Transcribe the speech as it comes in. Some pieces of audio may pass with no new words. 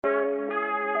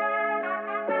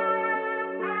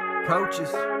Coaches.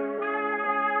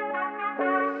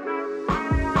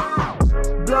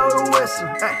 Blow the whistle,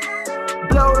 ay.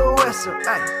 Blow the whistle,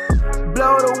 ay.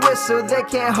 Blow the whistle, they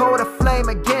can't hold a flame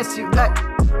against you, ay.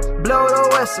 Blow the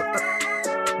whistle,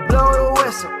 blow the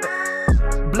whistle,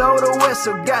 ay. Blow the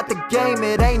whistle, got the game,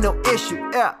 it ain't no issue,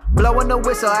 yeah. Blowing the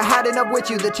whistle, I had enough with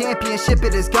you, the championship,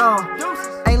 it is gone.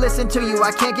 Ain't listen to you,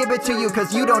 I can't give it to you,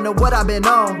 cause you don't know what I've been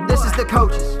on. This is the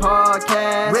Coaches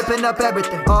Podcast, ripping up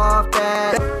everything off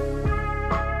that.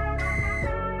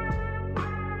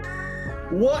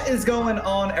 What is going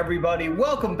on, everybody?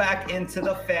 Welcome back into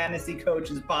the Fantasy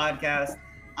Coaches Podcast.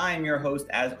 I am your host,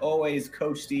 as always,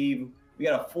 Coach Steve. We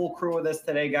got a full crew with us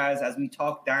today, guys, as we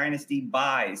talk Dynasty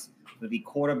Buys for the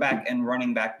quarterback and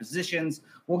running back positions.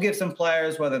 We'll give some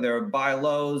players, whether they're buy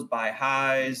lows, buy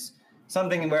highs,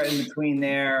 something in between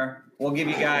there. We'll give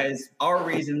you guys our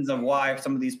reasons of why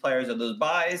some of these players are those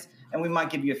buys, and we might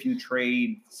give you a few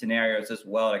trade scenarios as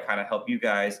well to kind of help you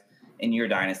guys in your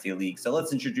Dynasty League. So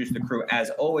let's introduce the crew.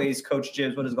 As always, Coach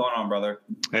Jibs, what is going on, brother?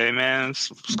 Hey, man,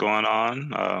 what's going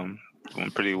on? Going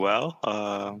pretty well.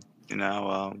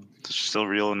 Still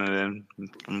reeling it in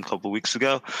from a couple weeks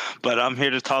ago. But I'm here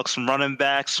to talk some running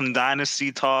backs, some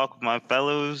Dynasty talk with my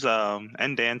fellows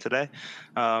and Dan today.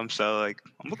 I'm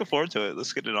looking forward to it.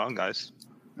 Let's get it on, guys.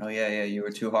 Oh, yeah. You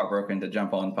were too heartbroken to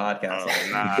jump on podcast.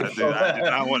 Oh, nah, dude,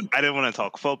 I didn't want to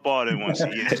talk football. I didn't want to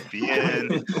see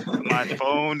ESPN. My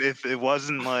phone, if it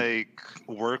wasn't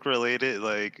work related,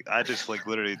 I just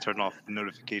literally turned off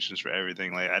notifications for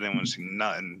everything. I didn't want to see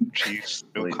nothing. Chiefs,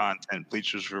 no content,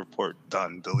 Bleachers Report,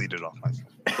 done, deleted off my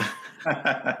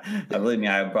phone. Believe me,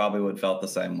 I probably would have felt the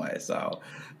same way. So,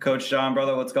 Coach John,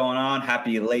 brother, what's going on?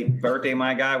 Happy late birthday,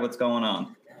 my guy. What's going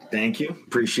on? Thank you.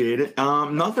 Appreciate it.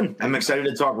 Nothing. I'm excited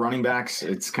to talk running backs.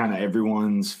 It's kind of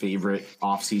everyone's favorite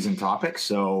off-season topic.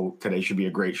 So today should be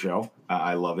a great show.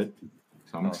 I love it.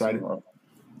 So I'm excited.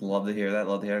 Love to hear that.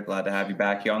 Glad to have you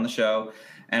back here on the show.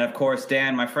 And, of course,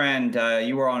 Dan, my friend,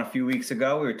 you were on a few weeks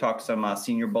ago. We were talking some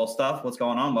Senior Bowl stuff. What's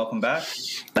going on? Welcome back.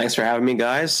 Thanks for having me,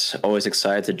 guys. Always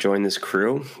excited to join this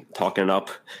crew. Talking up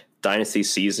Dynasty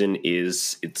season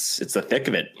it's the thick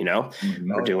of it, you know.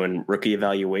 Mm-hmm. We're doing rookie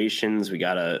evaluations. We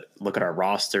got to look at our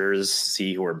rosters,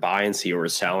 see who we're buying, see who we're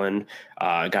selling.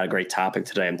 Got a great topic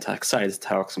today. I'm excited to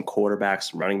talk some quarterbacks,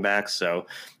 some running backs. So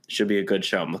it should be a good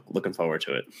show. I'm looking forward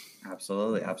to it.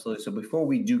 Absolutely. So before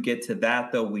we do get to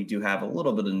that, though, we do have a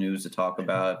little bit of news to talk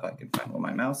about. If I can find where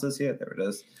my mouse is here. There it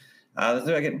is.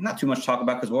 Not too much to talk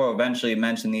about because we'll eventually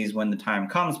mention these when the time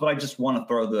comes, but I just want to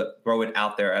throw it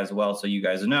out there as well so you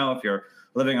guys know if you're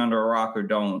living under a rock or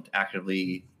don't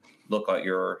actively look at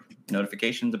your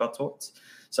notifications about sports.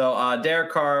 So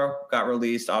Derek Carr got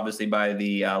released, obviously, by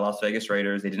the Las Vegas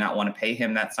Raiders. They did not want to pay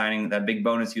him that big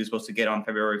bonus he was supposed to get on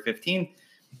February 15th.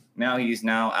 Now he's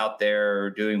out there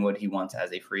doing what he wants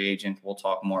as a free agent. We'll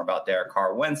talk more about Derek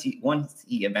Carr once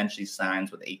he eventually signs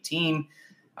with a team.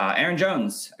 Aaron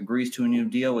Jones agrees to a new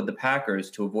deal with the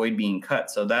Packers to avoid being cut.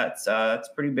 So that's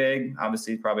pretty big.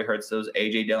 Obviously, probably hurts those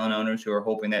A.J. Dillon owners who are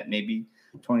hoping that maybe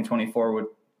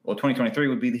 2023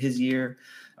 would be his year.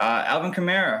 Alvin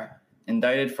Kamara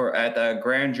indicted at a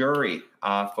grand jury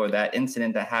for that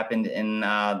incident that happened in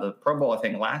the Pro Bowl, I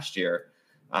think, last year.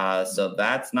 So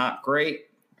that's not great.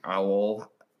 We'll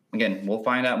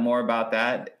find out more about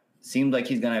that. Seems like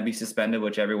he's going to be suspended,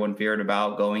 which everyone feared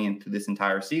about going into this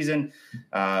entire season.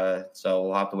 So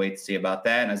we'll have to wait to see about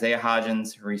that. And Isaiah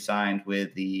Hodgins re-signed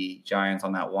with the Giants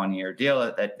on that 1-year deal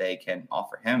that they can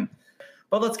offer him.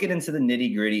 But let's get into the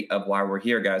nitty-gritty of why we're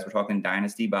here, guys. We're talking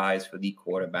Dynasty Buys for the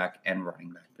quarterback and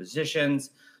running back positions.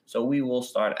 So we will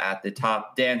start at the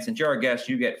top. Dan, since you're our guest,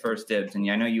 you get first dibs. And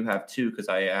I know you have two because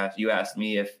you asked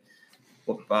me if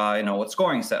what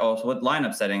scoring set, also what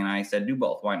lineup setting, and I said do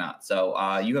both. Why not?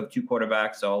 So you have two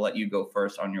quarterbacks, so I'll let you go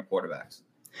first on your quarterbacks.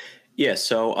 Yeah.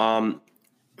 So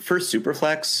first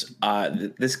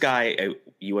Superflex, this guy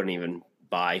you wouldn't even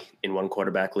buy in one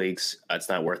quarterback leagues. It's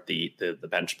not worth the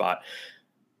bench spot.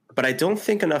 But I don't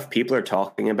think enough people are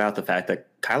talking about the fact that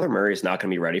Kyler Murray is not going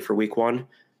to be ready for Week 1.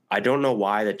 I don't know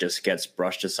why that just gets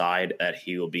brushed aside that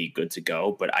he will be good to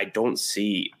go, but I don't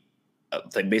see.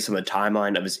 Based on the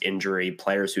timeline of his injury,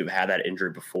 players who have had that injury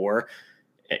before,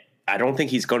 I don't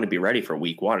think he's going to be ready for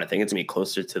Week 1. I think it's going to be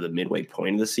closer to the midway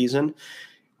point of the season.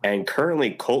 And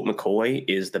currently, Colt McCoy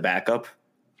is the backup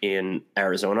in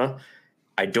Arizona.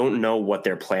 I don't know what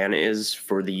their plan is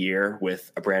for the year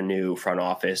with a brand new front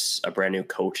office, a brand new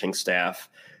coaching staff,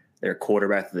 their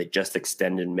quarterback that they just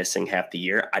extended missing half the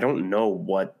year. I don't know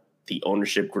what the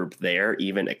ownership group there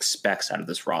even expects out of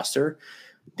this roster.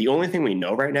 The only thing we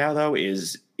know right now, though,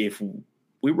 is if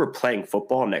we were playing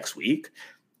football next week,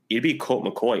 it'd be Colt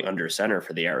McCoy under center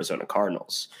for the Arizona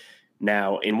Cardinals.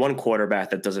 Now, in one quarterback,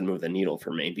 that doesn't move the needle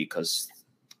for me because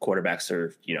quarterbacks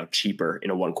are, cheaper in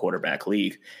a one quarterback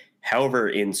league. However,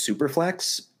 in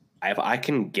Superflex, if I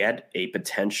can get a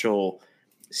potential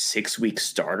 6-week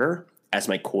starter as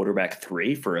my quarterback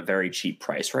 3 for a very cheap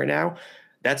price right now,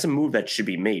 that's a move that should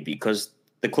be made because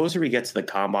the closer we get to the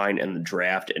combine and the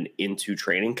draft and into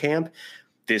training camp,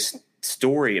 this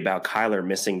story about Kyler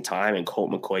missing time and Colt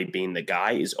McCoy being the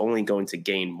guy is only going to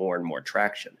gain more and more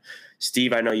traction.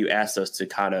 Steve, I know you asked us to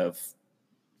kind of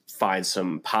find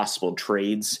some possible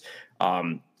trades.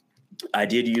 I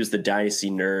did use the Dynasty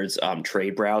Nerds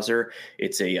trade browser.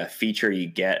 It's a feature you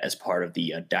get as part of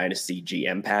the Dynasty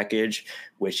GM package,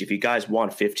 which if you guys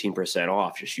want 15%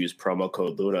 off, just use promo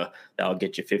code Luna. That'll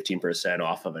get you 15%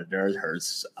 off of a Nerd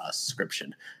Herds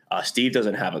subscription. Steve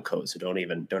doesn't have a code, so don't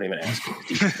even ask him.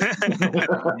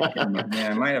 Yeah,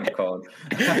 I might have a code.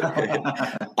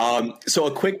 So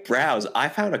a quick browse. I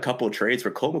found a couple of trades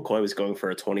where Colt McCoy was going for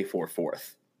a 24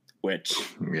 fourth, which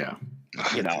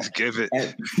just give it.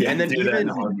 And then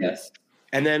Yes.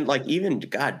 And then,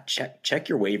 check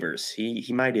your waivers.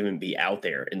 He might even be out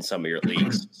there in some of your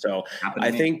leagues. So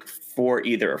I think for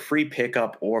either a free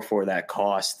pickup or for that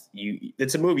cost,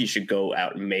 it's a move you should go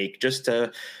out and make just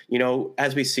to,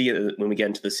 as we see when we get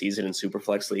into the season in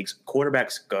Superflex leagues,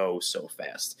 quarterbacks go so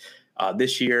fast.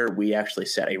 This year, we actually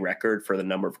set a record for the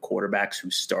number of quarterbacks who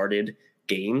started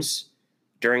games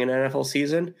during an NFL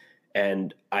season.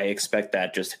 And I expect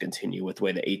that just to continue with the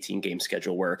way the 18-game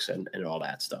schedule works and all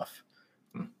that stuff.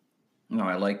 No,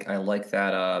 I like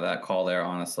that call there,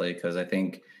 honestly, because I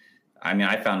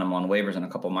found him on waivers in a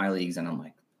couple of my leagues, and I'm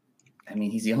like,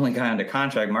 he's the only guy under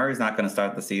contract. Murray's not going to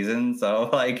start the season, so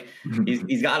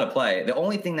he's got to play. The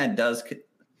only thing that does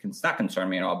not concern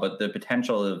me at all, but the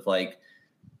potential of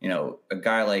a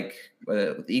guy like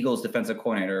the Eagles defensive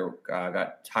coordinator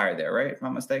got tired there, right? If I'm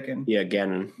not mistaken. Yeah,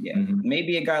 again. Yeah,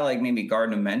 maybe a guy like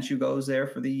Gardner Minshew goes there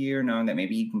for the year, knowing that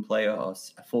maybe he can play a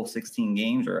full 16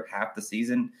 games or half the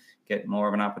season. Get more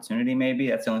of an opportunity, maybe.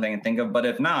 That's the only thing I can think of. But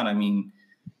if not,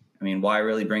 why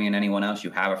really bring in anyone else?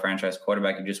 You have a franchise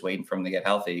quarterback. You're just waiting for him to get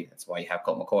healthy. That's why you have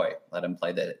Colt McCoy. Let him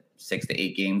play the 6 to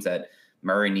 8 games that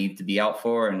Murray needs to be out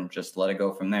for and just let it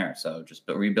go from there. So just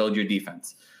rebuild your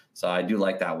defense. So I do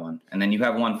like that one. And then you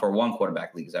have one for one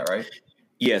quarterback league. Is that right?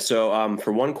 Yeah. So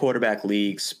for one quarterback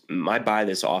leagues, my buy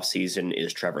this offseason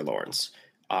is Trevor Lawrence.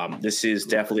 This is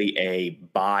definitely a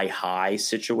buy high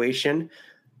situation.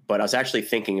 But I was actually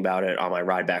thinking about it on my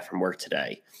ride back from work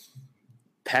today.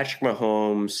 Patrick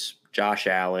Mahomes, Josh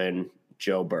Allen,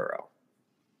 Joe Burrow.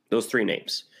 Those 3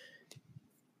 names.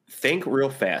 Think real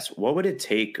fast. What would it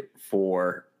take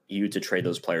for you to trade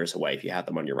those players away if you had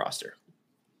them on your roster?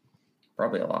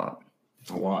 Probably a lot.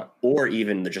 A lot. Or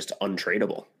even just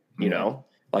untradeable,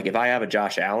 Like if I have a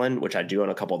Josh Allen, which I do in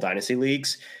a couple of dynasty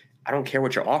leagues, I don't care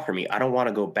what you're offering me. I don't want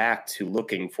to go back to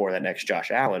looking for that next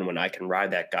Josh Allen when I can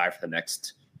ride that guy for the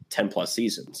next 10 plus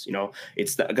seasons.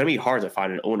 It's going to be hard to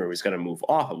find an owner who's going to move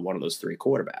off of one of those 3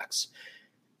 quarterbacks.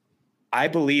 I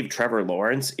believe Trevor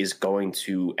Lawrence is going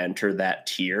to enter that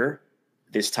tier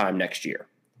this time next year.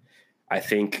 I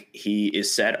think he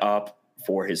is set up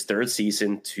for his 3rd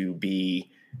season to be,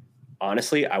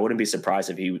 honestly, I wouldn't be surprised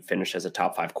if he would finish as a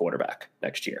top 5 quarterback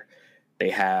next year. They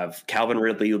have Calvin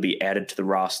Ridley will be added to the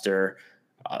roster.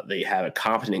 They have a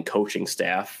competent coaching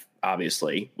staff,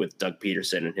 obviously, with Doug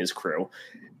Peterson and his crew.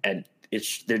 And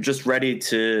they're just ready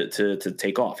to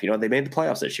take off. They made the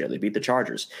playoffs this year. They beat the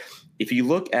Chargers. If you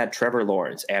look at Trevor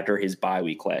Lawrence after his bye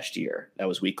week last year, that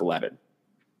was week 11,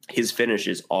 his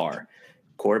finishes are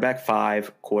quarterback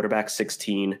 5, quarterback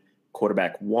 16,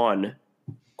 quarterback 1,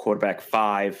 quarterback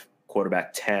 5,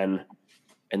 quarterback 10.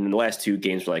 And then the last 2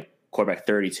 games were like quarterback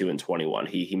 32 and 21.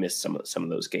 He missed some of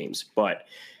those games. But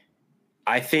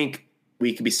I think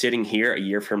we could be sitting here a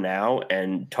year from now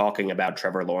and talking about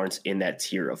Trevor Lawrence in that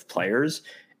tier of players.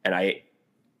 And I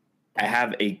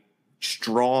have a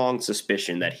strong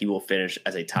suspicion that he will finish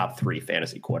as a top 3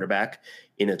 fantasy quarterback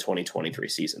in the 2023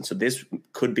 season. So this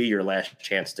could be your last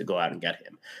chance to go out and get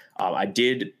him. I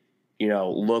did,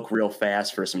 look real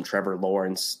fast for some Trevor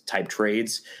Lawrence type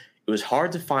trades. It was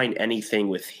hard to find anything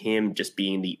with him just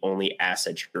being the only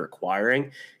asset you're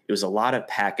acquiring. It was a lot of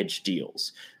package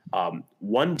deals.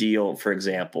 One deal, for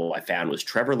example, I found was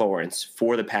Trevor Lawrence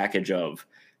for the package of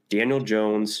Daniel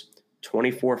Jones,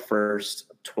 24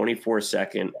 first, 24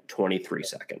 second, 23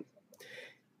 second.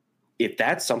 If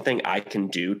that's something I can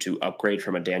do to upgrade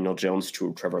from a Daniel Jones to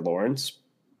a Trevor Lawrence,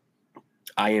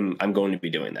 I'm going to be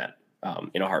doing that.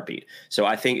 in a heartbeat. So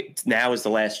I think now is the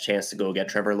last chance to go get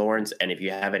Trevor Lawrence. And if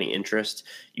you have any interest,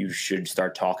 you should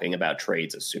start talking about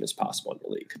trades as soon as possible in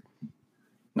your league.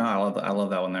 No, I love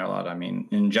that one there a lot. I mean,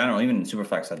 in general, even in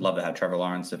Superflex, I'd love to have Trevor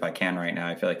Lawrence if I can right now.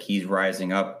 I feel like he's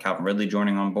rising up. Calvin Ridley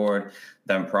joining on board,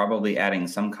 them probably adding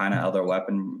some kind of other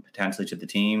weapon potentially to the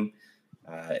team.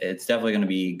 It's definitely going to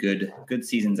be good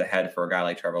seasons ahead for a guy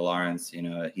like Trevor Lawrence. You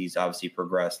know, he's obviously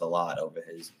progressed a lot over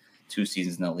his 2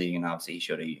 seasons in the league, and obviously he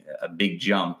showed a big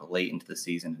jump late into the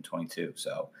season in 22.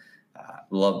 So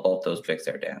love both those picks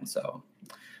there, Dan. So,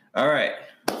 all right.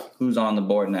 Who's on the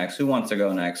board next? Who wants to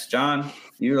go next? John,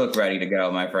 you look ready to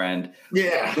go, my friend.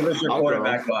 Yeah. Give us your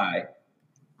quarterback buy.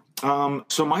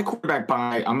 So my quarterback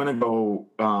buy, I'm going to go.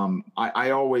 I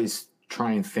always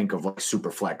try and think of like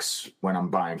super flex when I'm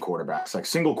buying quarterbacks. Like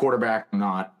single quarterback,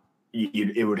 not.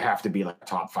 It would have to be like a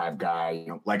top 5 guy, you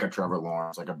know, like a Trevor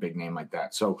Lawrence, like a big name like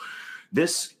that. So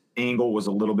this angle was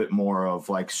a little bit more of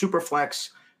like super flex.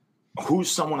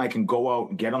 Who's someone I can go out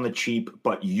and get on the cheap,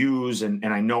 but use, and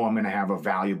I know I'm going to have a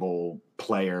valuable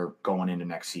player going into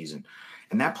next season.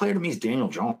 And that player to me is Daniel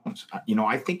Jones. You know,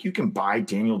 I think you can buy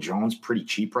Daniel Jones pretty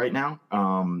cheap right now.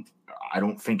 I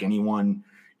don't think anyone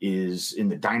is in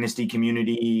the dynasty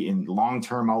community in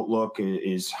long-term outlook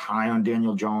is high on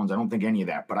Daniel Jones. I don't think any of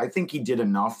that, but I think he did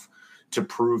enough to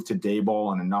prove to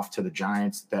Daboll and enough to the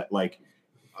Giants that like,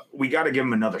 we got to give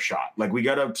him another shot. Like we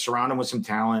got to surround him with some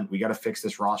talent. We got to fix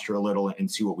this roster a little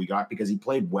and see what we got because he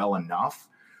played well enough.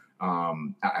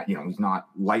 You know, he's not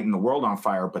lighting the world on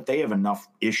fire, but they have enough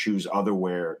issues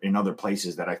in other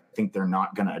places that I think they're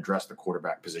not going to address the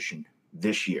quarterback position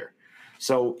this year.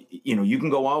 So, you know, you can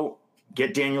go out,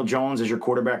 get Daniel Jones as your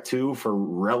quarterback too for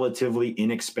relatively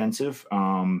inexpensive.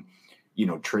 You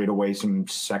know, trade away some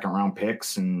second round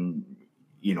picks and,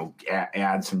 you know,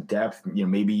 add some depth. You know,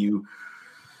 maybe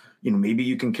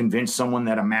you can convince someone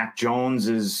that a Mac Jones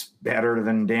is better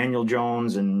than Daniel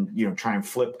Jones and, you know, try and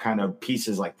flip kind of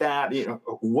pieces like that, you know,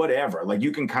 whatever. Like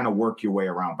you can kind of work your way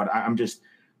around. But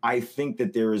I think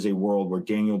that there is a world where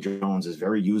Daniel Jones is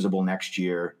very usable next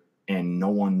year and no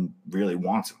one really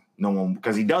wants him. No one,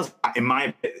 because he does, in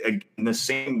the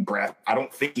same breath, I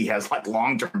don't think he has like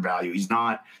long-term value. He's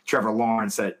not Trevor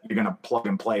Lawrence that you're going to plug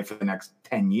and play for the next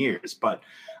 10 years. But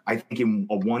I think in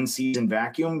a 1-season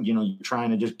vacuum, you know, you're trying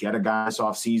to just get a guy this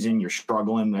off season. You're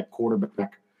struggling at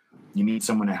quarterback. You need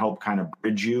someone to help kind of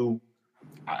bridge you.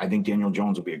 I think Daniel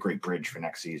Jones will be a great bridge for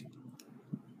next season.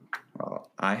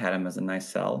 Well, I had him as a nice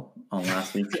sell on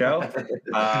last week's show.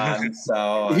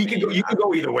 So you can go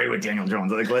either way with Daniel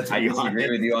Jones. Like, let's be honest. I agree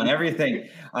with you on everything.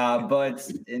 But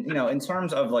you know, in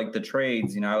terms of like the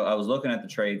trades, you know, I was looking at the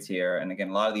trades here, and again,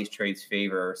 a lot of these trades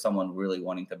favor someone really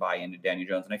wanting to buy into Daniel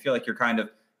Jones, and I feel like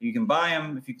you can buy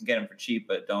him if you can get him for cheap,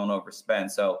 but don't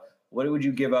overspend. So, what would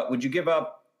you give up? Would you give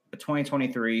up a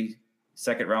 2023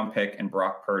 second round pick and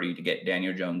Brock Purdy to get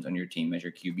Daniel Jones on your team as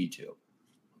your QB2?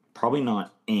 Probably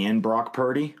not and Brock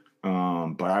Purdy,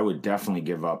 but I would definitely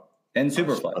give up. In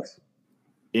Superflex.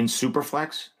 In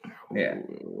Superflex? Yeah.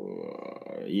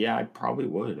 Yeah, I probably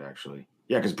would actually.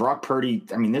 Yeah, because Brock Purdy,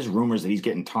 I mean, there's rumors that he's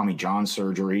getting Tommy John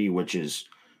surgery, which is,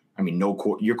 I mean,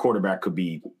 your quarterback could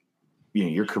be, you know,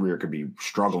 your career could be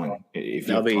struggling if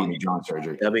you have Tommy John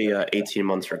surgery. That'll be 18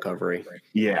 months recovery.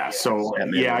 Yeah, so,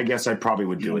 yeah, I guess I probably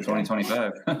would do it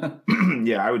 2025.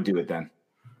 Yeah, I would do it then.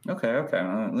 Okay.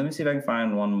 Let me see if I can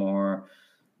find one more.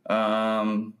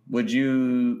 Would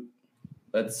you,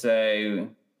 let's say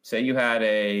you had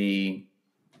the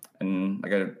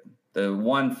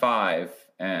 1-5,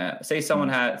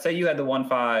 say you had the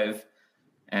 1-5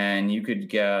 and you could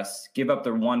give up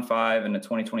the 1-5 and the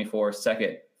 2024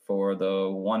 second for the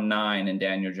 1-9 in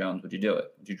Daniel Jones. Would you do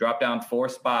it? Would you drop down 4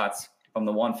 spots from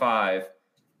the 1-5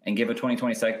 and give a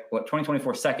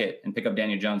 2024 second and pick up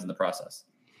Daniel Jones in the process?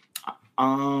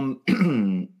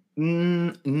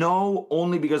 No,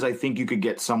 only because I think you could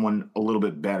get someone a little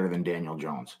bit better than Daniel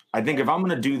Jones. I think if I'm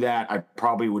going to do that, I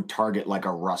probably would target like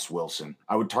a Russ Wilson.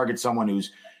 I would target someone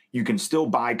who's you can still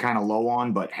buy kind of low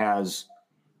on, but has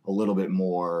a little bit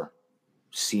more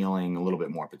ceiling, a little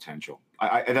bit more potential.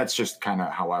 That's just kind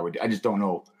of how I just don't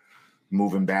know.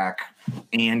 Moving back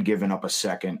and giving up a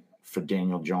second for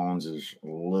Daniel Jones is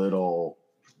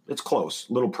it's close,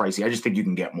 a little pricey. I just think you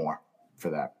can get more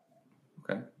for that.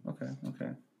 Okay.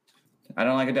 I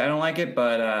don't like it,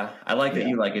 but I like that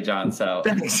you like it, John. So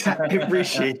thanks. I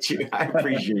appreciate you.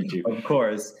 Of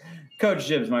course. Coach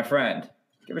Gibbs, my friend,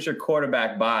 give us your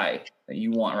quarterback buy that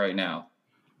you want right now.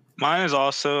 Mine is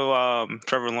also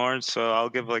Trevor Lawrence, so I'll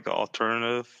give like an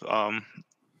alternative.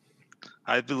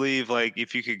 I believe like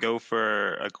if you could go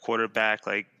for a quarterback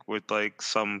like with like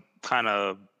some kind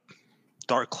of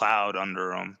dark cloud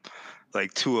under him,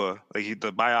 like Tua, like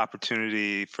the buy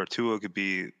opportunity for Tua could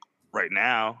be right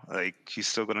now. Like he's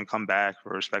still going to come back.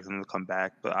 We're expecting him to come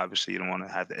back, but obviously you don't want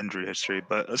to have the injury history.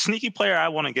 But a sneaky player I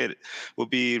want to get would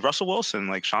be Russell Wilson.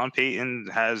 Like Sean Payton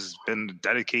has been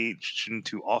dedication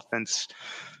to offense,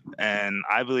 and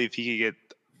I believe he could get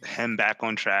him back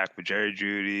on track with Jerry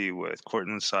Jeudy, with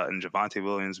Courtland Sutton, Javonte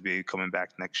Williams be coming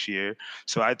back next year.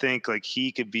 So I think like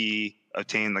he could be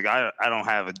obtained. Like I don't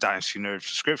have a Dynasty Nerd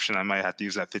subscription. I might have to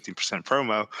use that 15%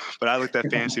 promo, but I looked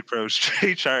at Fantasy Pros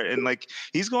trade chart and like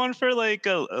he's going for like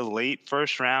a late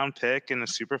first round pick in a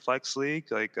super flex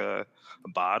league, like a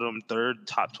bottom third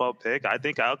top 12 pick. I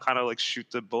think I'll kind of like shoot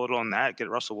the bullet on that, get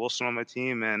Russell Wilson on my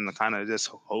team, and kind of just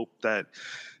hope that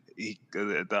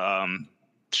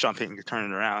Sean Payton could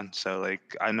turn it around. So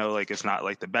like I know like it's not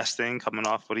like the best thing coming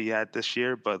off what he had this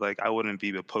year, but like I wouldn't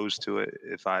be opposed to it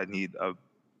if I need a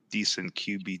decent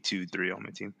QB 2-3 on my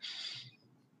team.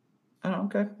 Oh,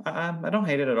 okay. I don't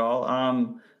hate it at all.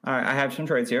 All right, I have some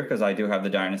trades here because I do have the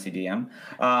Dynasty DM.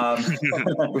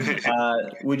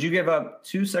 Would you give up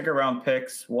 2 second-round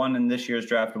picks, one in this year's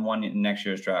draft and one in next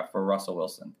year's draft for Russell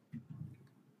Wilson?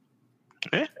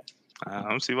 Yeah, I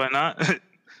don't see why not.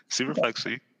 Super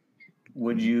flexy.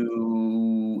 Would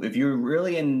you, if you're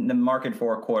really in the market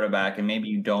for a quarterback and maybe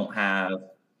you don't have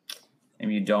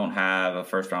a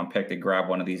first-round pick to grab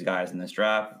one of these guys in this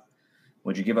draft,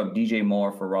 would you give up DJ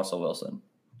Moore for Russell Wilson?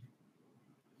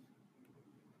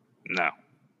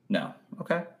 No.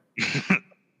 Okay.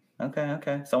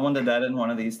 Okay. Someone did that in one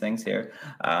of these things here.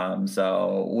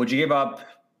 So would you give up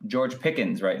George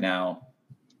Pickens right now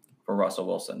for Russell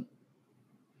Wilson?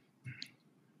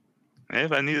 Hey,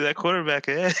 if I needed that quarterback,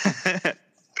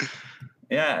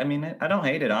 Yeah, I mean, I don't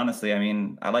hate it, honestly. I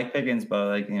mean, I like Pickens, but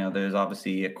like, there's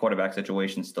obviously a quarterback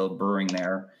situation still brewing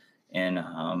there in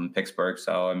Pittsburgh.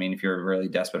 So, I mean, if you're really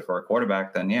desperate for a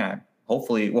quarterback, then yeah,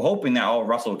 hopefully we're hoping that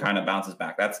Russell kind of bounces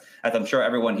back. That's I'm sure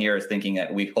everyone here is thinking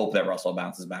that we hope that Russell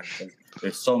bounces back because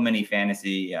there's so many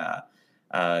fantasy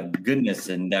goodness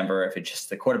in Denver. If it just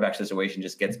the quarterback situation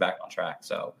just gets back on track.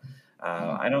 So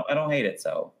I don't hate it.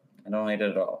 So I don't hate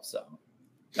it at all. So.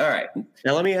 All right.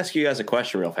 Now, let me ask you guys a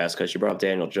question real fast because you brought up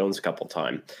Daniel Jones a couple of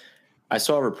times. I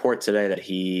saw a report today that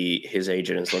his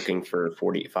agent is looking for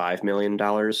 $45 million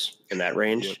in that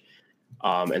range. Yep.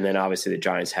 And then obviously the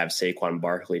Giants have Saquon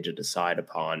Barkley to decide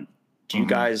upon. Do you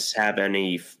guys have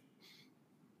any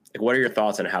 – what are your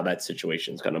thoughts on how that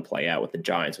situation is going to play out with the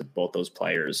Giants with both those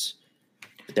players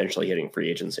potentially hitting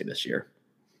free agency this year?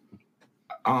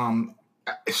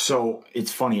 So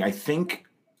it's funny. I think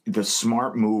 – the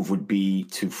smart move would be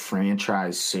to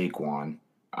franchise Saquon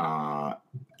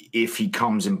if he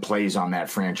comes and plays on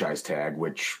that franchise tag,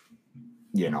 which,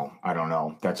 I don't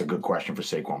know. That's a good question for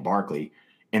Saquon Barkley.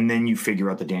 And then you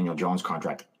figure out the Daniel Jones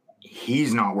contract.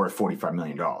 He's not worth $45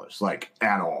 million, like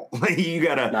at all. You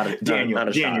gotta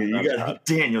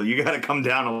Daniel, you gotta come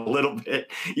down a little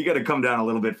bit. You gotta come down a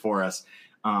little bit for us.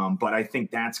 But I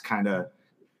think that's kind of,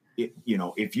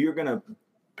 if you're gonna.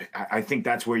 I think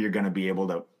that's where you're going to be able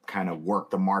to kind of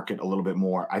work the market a little bit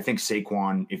more. I think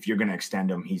Saquon, if you're going to extend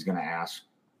him, he's going to ask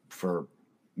for,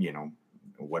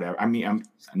 whatever. I mean, I'm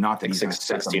not that he's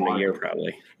 16 a year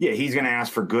probably. Yeah, he's going to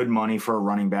ask for good money for a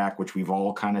running back, which we've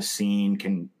all kind of seen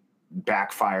can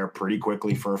backfire pretty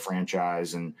quickly for a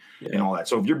franchise and all that.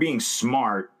 So if you're being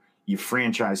smart, you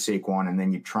franchise Saquon and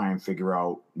then you try and figure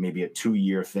out maybe a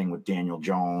 2-year thing with Daniel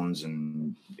Jones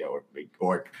and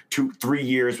or 2-3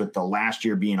 years with the last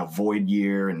year being a void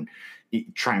year and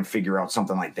try and figure out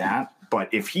something like that. But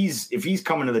if he's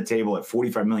coming to the table at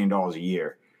 $45 million a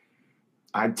year,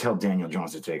 I'd tell Daniel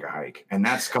Jones to take a hike. And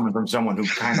that's coming from someone who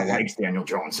kind of likes Daniel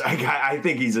Jones. I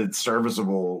think he's a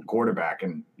serviceable quarterback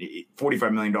and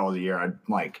 $45 million a year.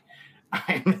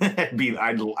 I'd be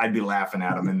laughing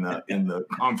at him in the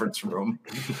conference room.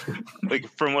 Like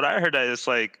from what I heard, it's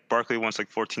like Barkley wants like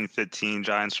 14, 15.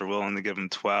 Giants are willing to give him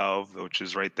 12, which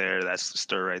is right there. That's the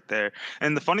stir right there.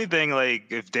 And the funny thing,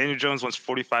 like if Daniel Jones wants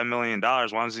 $45 million,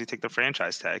 why does he take the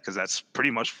franchise tag? Because that's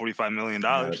pretty much $45 million.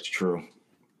 Yeah, that's true.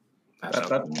 That's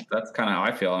kind of how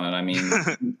I feel on it. I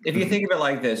mean, if you think of it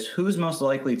like this, who's most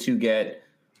likely to get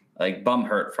like bum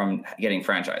hurt from getting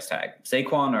franchise tag?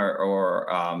 Saquon or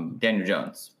Daniel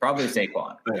Jones? Probably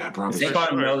Saquon. Yeah, probably.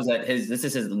 Saquon knows that this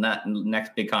is his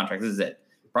next big contract. This is it.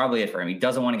 Probably it for him. He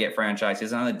doesn't want to get franchised. He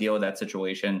doesn't want to deal with that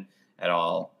situation at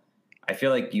all. I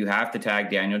feel like you have to tag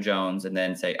Daniel Jones and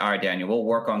then say, all right, Daniel, we'll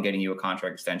work on getting you a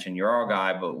contract extension. You're our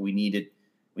guy, but we need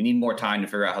more time to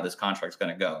figure out how this contract's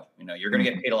going to go. You're going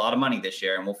to get paid a lot of money this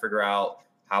year, and we'll figure out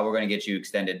how we're going to get you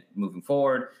extended moving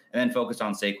forward, and then focus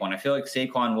on Saquon. I feel like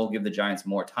Saquon will give the Giants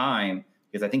more time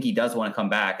because I think he does want to come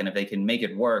back, and if they can make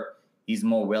it work, he's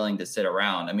more willing to sit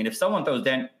around. I mean, if someone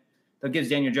gives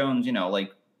Daniel Jones,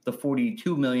 like the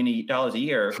 $42 million a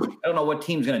year, I don't know what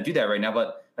team's going to do that right now,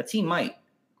 but a team might.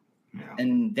 Yeah.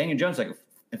 And Daniel Jones, like,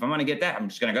 if I'm going to get that, I'm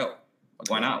just going to go. Like,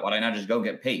 why not? Why don't I not just go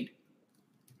get paid?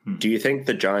 Do you think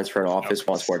the Giants front office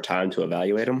wants more time to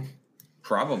evaluate him?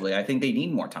 Probably. I think they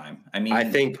need more time. I mean,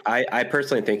 I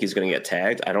personally think he's going to get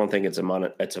tagged. I don't think it's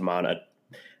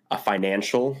a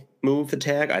financial move to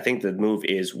tag. I think the move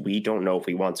is we don't know if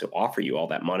we want to offer you all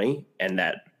that money and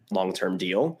that long-term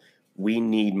deal. We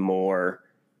need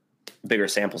bigger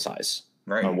sample size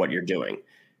on what you're doing.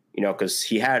 Because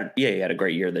he had a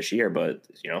great year this year, but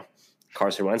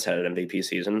Carson Wentz had an MVP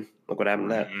season. Look what happened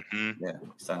to that. Mm-hmm. Yeah,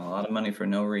 spent a lot of money for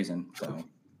no reason. So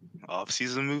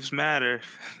off-season moves matter.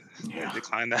 Yeah,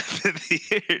 declined after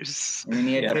the years. I mean,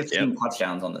 he had 15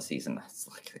 touchdowns on the season. That's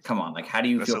like, come on, like, how do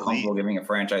you feel comfortable giving a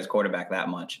franchise quarterback that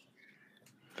much?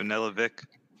 Vanilla Vic.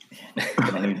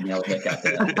 Vanilla Vic out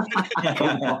there.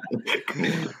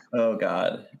 Oh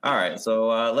God! All right,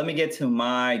 so let me get to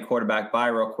my quarterback buy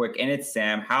real quick, and it's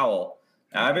Sam Howell.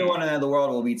 Now, everyone in the world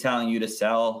will be telling you to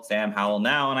sell Sam Howell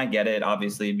now, and I get it.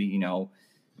 Obviously, we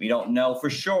don't know for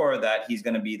sure that he's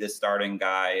going to be the starting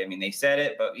guy. I mean, they said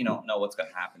it, but you don't know what's going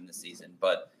to happen this season.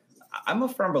 But I'm a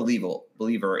firm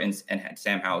believer in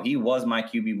Sam Howell. He was my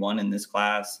QB1 in this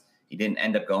class. He didn't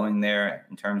end up going there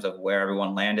in terms of where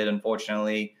everyone landed,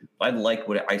 unfortunately. But I like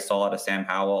what I saw out of Sam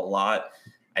Howell a lot.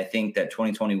 I think that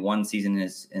 2021 season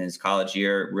in his college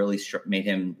year really made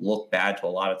him look bad to a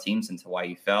lot of teams into why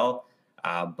he fell.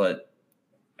 But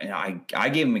I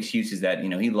gave him excuses that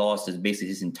he lost basically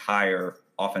his entire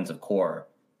offensive core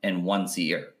in one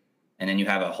year, and then you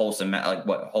have a whole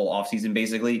whole offseason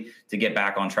basically to get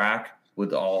back on track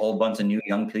with a whole bunch of new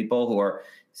young people who are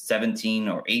 17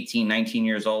 or 18, 19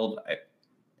 years old.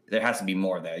 There has to be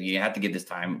more there. You have to give this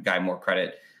guy more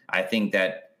credit. I think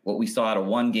that what we saw out of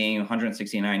one game,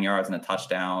 169 yards and a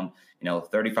touchdown,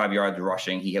 35 yards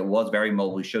rushing. He was very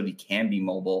mobile. He showed he can be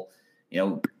mobile.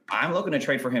 I'm looking to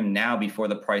trade for him now before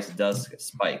the price does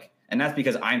spike. And that's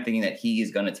because I'm thinking that he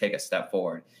is going to take a step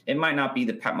forward. It might not be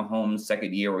the Pat Mahomes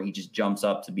second year where he just jumps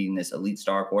up to being this elite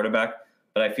star quarterback,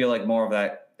 but I feel like more of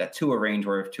that Tua range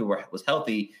where if Tua was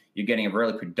healthy, you're getting a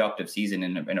really productive season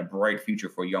and a bright future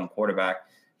for a young quarterback.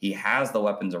 He has the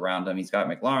weapons around him. He's got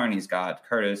McLaurin. He's got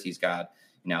Curtis. He's got,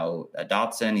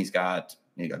 Dotson. He's got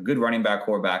a good running back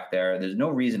core back there. There's no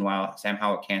reason why Sam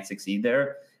Howell can't succeed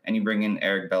there. And you bring in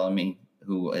Eric Bellamy,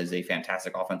 who is a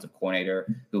fantastic offensive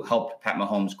coordinator who helped Pat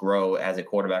Mahomes grow as a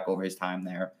quarterback over his time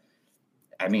there.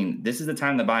 I mean, this is the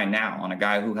time to buy now on a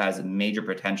guy who has major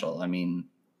potential. I mean,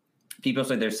 people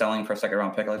say they're selling for a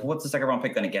second-round pick. Like, what's the second-round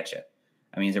pick going to get you?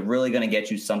 I mean, is it really going to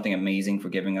get you something amazing for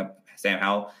giving up Sam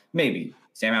Howell? Maybe.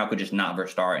 Sam Howell could just not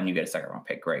start and you get a second-round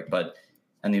pick. Great. But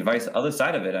on the other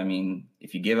side of it, I mean,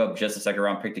 if you give up just a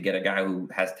second-round pick to get a guy who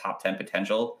has top 10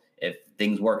 potential, if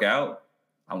things work out,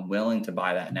 I'm willing to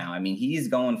buy that now. I mean, he's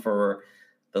going for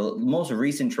the most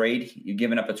recent trade. You're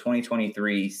giving up a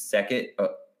 2023 second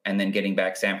and then getting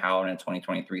back Sam Howell in a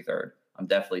 2023 third. I'm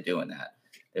definitely doing that.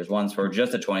 There's ones for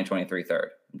just a 2023 third.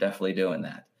 I'm definitely doing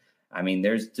that. I mean,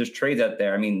 there's trades out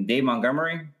there. I mean, Dave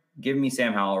Montgomery, give me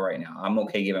Sam Howell right now. I'm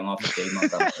okay giving off to Dave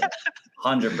Montgomery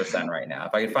 100% right now.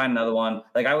 If I could find another one,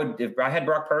 like I would, if I had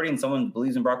Brock Purdy and someone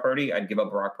believes in Brock Purdy, I'd give up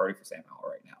Brock Purdy for Sam Howell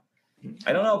right now.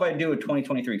 I don't know if I do a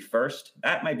 2023 first.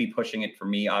 That might be pushing it for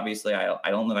me. Obviously, I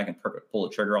don't know if I can pull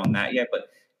a trigger on that yet,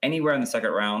 but anywhere in the second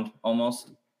round,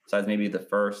 almost, besides maybe the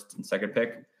first and second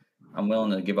pick, I'm willing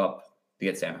to give up to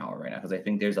get Sam Howell right now because I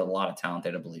think there's a lot of talent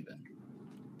there to believe in.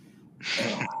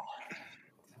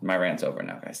 My rant's over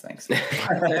now, guys. Thanks.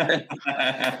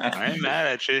 I ain't mad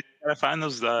at you. You gotta find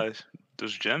those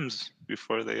gems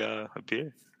before they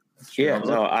appear. Yeah,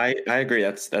 no, I agree.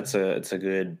 It's a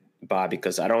good buy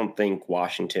because I don't think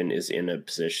Washington is in a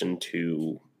position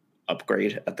to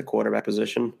upgrade at the quarterback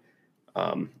position.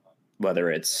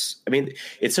 Whether it's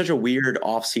such a weird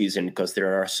offseason because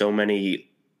there are so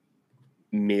many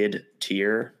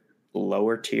mid-tier,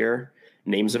 lower tier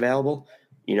names available.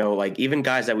 Like even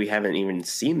guys that we haven't even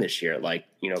seen this year, like,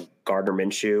 Gardner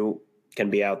Minshew can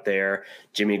be out there.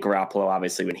 Jimmy Garoppolo,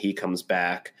 obviously, when he comes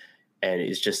back. And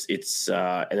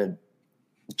and then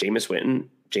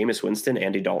Jameis Winston,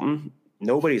 Andy Dalton.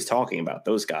 Nobody's talking about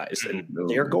those guys. And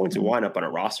they're going to wind up on a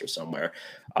roster somewhere.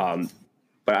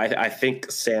 But I think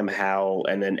Sam Howell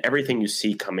and then everything you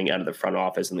see coming out of the front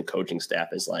office and the coaching staff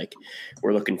is like,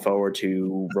 we're looking forward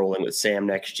to rolling with Sam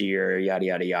next year, yada,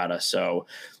 yada, yada. So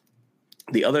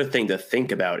the other thing to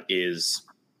think about is,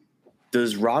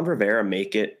 does Ron Rivera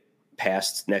make it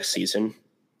past next season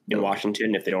in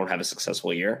Washington if they don't have a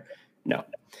successful year? No.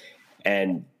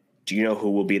 And Do you know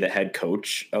who will be the head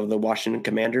coach of the Washington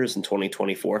Commanders in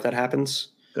 2024 if that happens?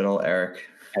 Good old Eric.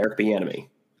 Eric Bieniemy.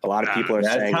 A lot of people are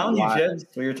That's saying, telling you, Jibs.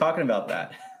 We were talking about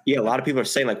that. Yeah, a lot of people are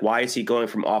saying, like, why is he going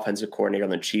from offensive coordinator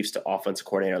on the Chiefs to offensive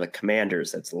coordinator on the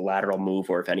Commanders? That's a lateral move,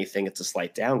 or if anything, it's a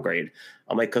slight downgrade.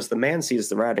 I'm like, because the man sees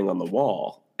the writing on the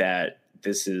wall that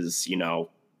this is,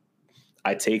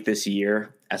 I take this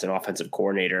year as an offensive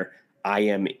coordinator. I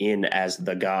am in as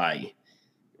the guy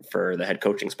for the head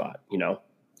coaching spot,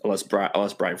 unless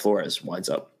Brian Flores winds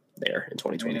up there in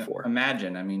 2024.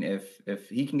 Imagine, if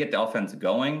he can get the offense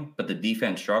going, but the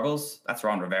defense struggles, that's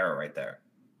Ron Rivera right there.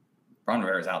 Ron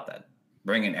Rivera's out then.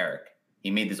 Bring in Eric.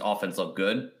 He made this offense look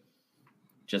good.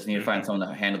 Just need to find someone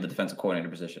to handle the defensive coordinator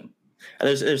position.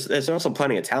 And there's also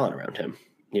plenty of talent around him.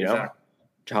 Exactly.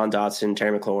 John Dotson,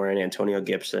 Terry McLaurin, Antonio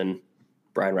Gibson,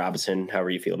 Brian Robinson.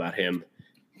 However you feel about him.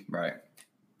 Right.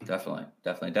 Definitely.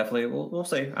 We'll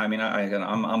see.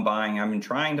 I'm buying. I'm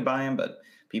trying to buy him, but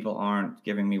people aren't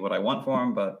giving me what I want for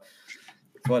him. But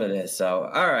it's what it is. So,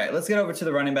 all right, let's get over to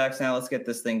the running backs now. Let's get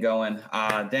this thing going.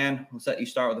 Dan, let's let you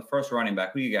start with the first running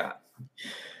back. Who you got?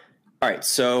 All right,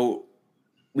 so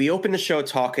we opened the show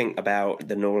talking about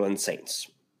the New Orleans Saints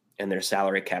and their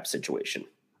salary cap situation.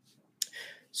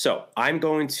 So I'm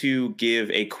going to give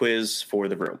a quiz for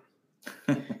the room.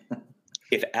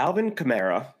 If Alvin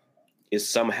Kamara is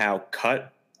somehow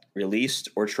cut, released,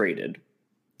 or traded,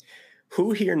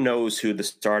 who here knows who the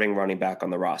starting running back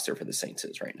on the roster for the Saints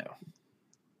is right now?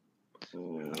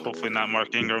 Hopefully not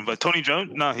Mark Ingram, but Tony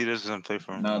Jones? No, he doesn't play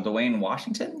for him. No, Dwayne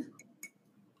Washington?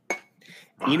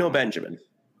 Eno Benjamin.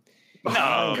 No.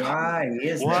 Oh, God, he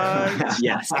is what?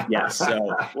 Yes.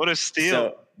 So what a steal.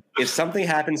 So if something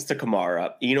happens to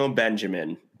Kamara, Eno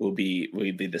Benjamin will be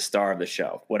the star of the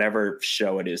show, whatever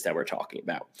show it is that we're talking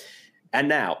about. And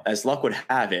now, as luck would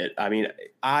have it,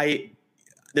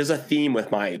 there's a theme with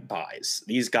my buys.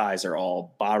 These guys are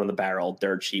all bottom of the barrel,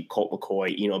 dirt cheap. Colt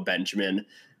McCoy, Eno Benjamin.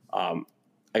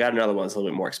 I got another one that's a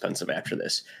little bit more expensive after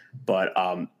this. But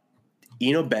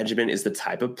Eno Benjamin is the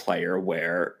type of player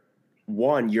where,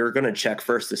 one, you're going to check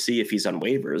first to see if he's on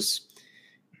waivers.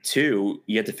 Two,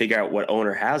 you have to figure out what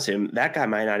owner has him. That guy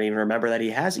might not even remember that he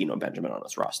has Eno Benjamin on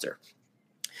his roster.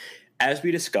 As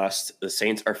we discussed, the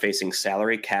Saints are facing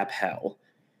salary cap hell.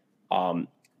 And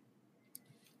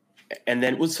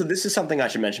then, so this is something I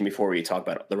should mention before we talk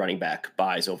about the running back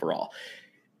buys overall.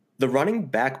 The running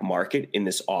back market in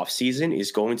this offseason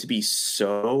is going to be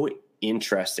so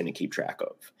interesting to keep track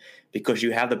of because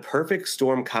you have the perfect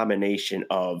storm combination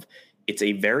of it's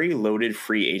a very loaded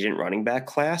free agent running back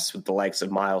class with the likes of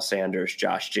Miles Sanders,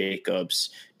 Josh Jacobs,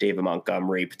 David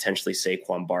Montgomery, potentially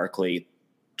Saquon Barkley,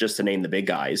 just to name the big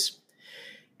guys,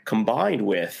 combined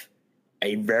with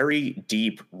a very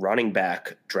deep running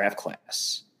back draft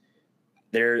class.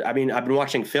 I've been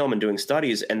watching film and doing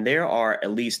studies, and there are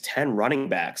at least 10 running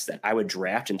backs that I would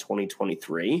draft in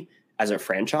 2023 as a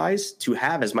franchise to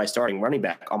have as my starting running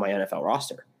back on my NFL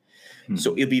roster. Mm-hmm.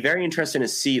 So it'd be very interesting to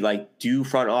see, do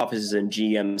front offices and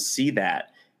GMs see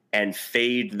that and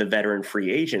fade the veteran free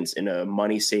agents in a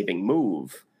money-saving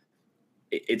move?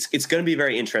 It's going to be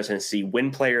very interesting to see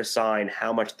when players sign,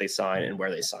 how much they sign, and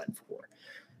where they sign for.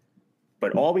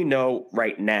 But all we know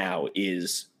right now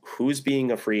is who's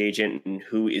being a free agent and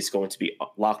who is going to be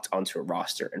locked onto a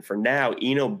roster. And for now,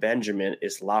 Eno Benjamin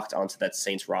is locked onto that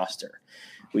Saints roster.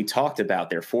 We talked about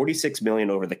they're $46 million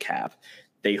over the cap.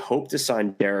 They hope to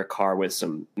sign Derek Carr with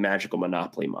some magical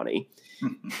monopoly money.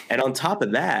 And on top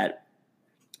of that,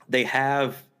 they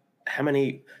have how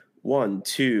many? 1,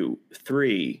 2,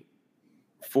 3,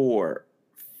 4,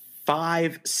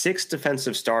 5, 6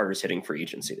 defensive starters hitting free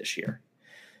agency this year.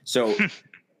 So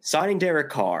signing Derek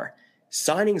Carr,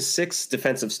 signing 6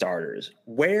 defensive starters,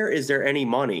 where is there any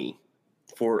money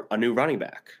for a new running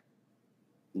back?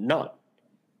 None.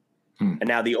 And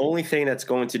now the only thing that's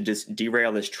going to just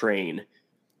derail this train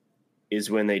is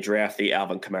when they draft the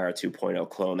Alvin Kamara 2.0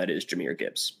 clone that is Jahmyr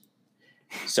Gibbs.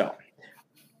 So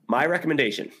my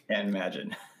recommendation. Can't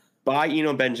imagine. Buy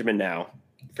Eno Benjamin now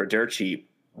for dirt cheap.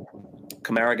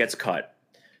 Kamara gets cut.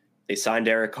 They sign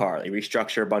Derek Carr. They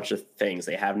restructure a bunch of things.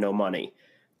 They have no money.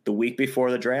 The week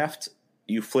before the draft,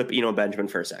 you flip Eno Benjamin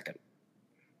for a second.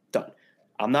 Done.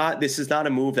 This is not a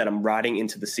move that I'm riding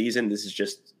into the season. This is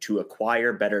just to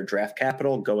acquire better draft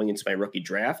capital going into my rookie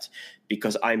draft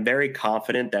because I'm very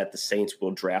confident that the Saints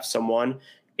will draft someone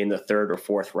in the 3rd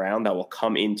or 4th round that will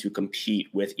come in to compete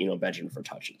with Eno Benjamin for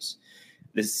touches.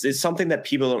 This is something that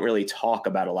people don't really talk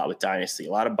about a lot with Dynasty.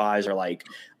 A lot of buys are like,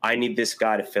 I need this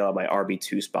guy to fill out my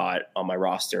RB2 spot on my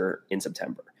roster in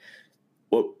September.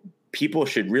 What people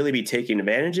should really be taking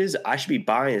advantage is I should be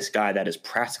buying this guy that is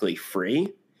practically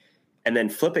free and then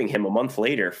flipping him a month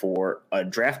later for a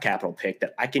draft capital pick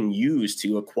that I can use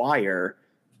to acquire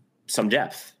some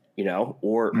depth,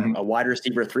 or a wide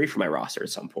receiver 3 for my roster at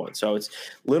some point. So it's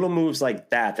little moves like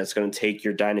that that's going to take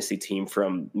your dynasty team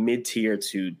from mid-tier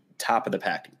to top of the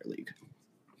pack in your league.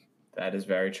 That is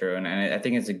very true. And I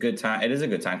think it's a good time. It is a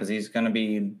good time because he's going to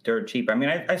be dirt cheap. I mean,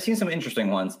 I've seen some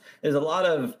interesting ones. There's a lot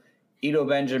of Ito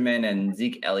Benjamin and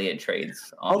Zeke Elliott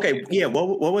trades. Okay, yeah.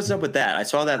 What was up with that? I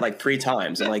saw that like 3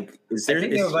 times. And like, is there? I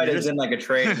think it might have been like a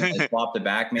trade and they swapped it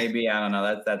back. Maybe I don't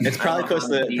know. That's it's probably because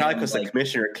the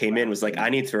commissioner came in was like, I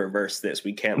need to reverse this.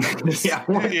 We can't let this.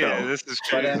 This is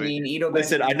crazy. But I mean, Ito.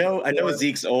 Listen, I know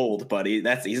Zeke's old, but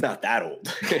he's not that old.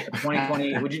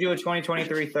 2020. Would you do a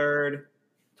 2023 third,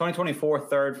 2024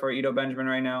 third for Ito Benjamin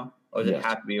right now, or does it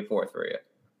have to be a fourth for you?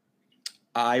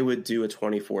 I would do a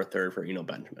 24 third for Eno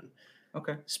Benjamin.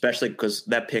 Okay. Especially because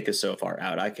that pick is so far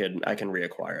out. I can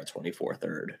reacquire a 24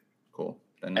 third. Cool.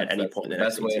 Then at any point. The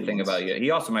best way to think about it.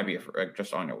 He also might be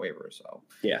just on your waiver. So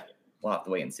yeah, we'll have to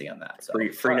wait and see on that. So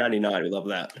free 99. We love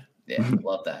that. Yeah,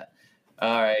 love that.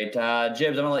 All right,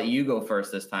 Jibs, I'm gonna let you go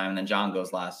first this time, and then John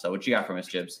goes last. So what you got for us,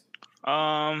 Jibs?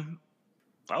 I'll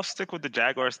stick with the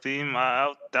Jaguars theme.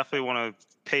 I'll definitely want to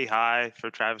pay high for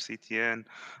Travis Etienne.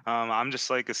 I'm just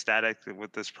like ecstatic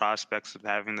with this prospects of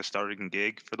having the starting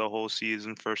gig for the whole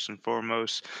season. First and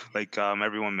foremost, like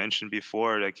everyone mentioned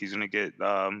before, like he's gonna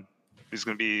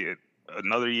be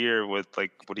another year with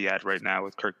like what he had right now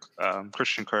with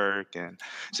Christian Kirk and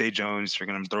Zay Jones. They're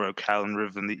gonna throw Calvin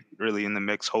really in the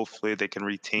mix. Hopefully they can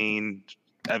retain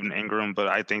Evan Ingram, but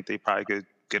I think they probably could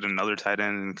get another tight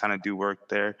end and kind of do work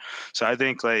there. So I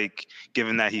think like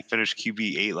given that he finished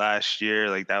QB8 last year,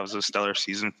 like that was a stellar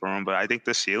season for him, but I think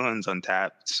the ceiling's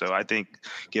untapped. So I think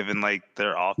given like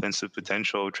their offensive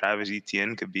potential, Travis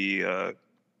Etienne could be a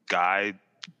guy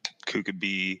who could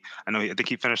be, I think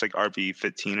he finished like RB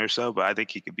 15 or so, but I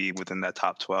think he could be within that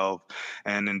top 12.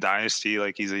 And in Dynasty,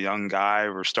 like he's a young guy.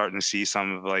 We're starting to see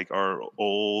some of like our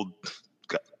old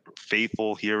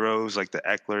faithful heroes like the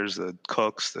Ecklers, the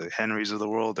Cooks, the Henrys of the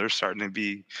world. They're starting to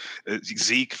be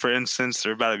Zeke, for instance.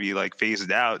 They're about to be like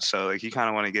phased out. So like you kind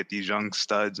of want to get these young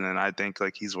studs, and I think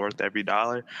like he's worth every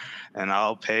dollar, and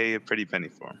I'll pay a pretty penny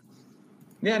for him.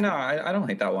 Yeah, no, I don't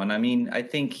hate that one. I mean, I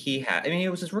think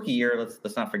it was his rookie year.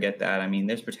 Let's not forget that. I mean,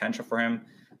 there's potential for him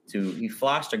he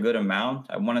flashed a good amount.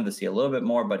 I wanted to see a little bit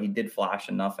more, but he did flash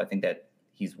enough. I think that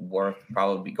he's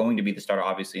probably going to be the starter,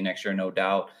 obviously, next year, no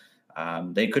doubt.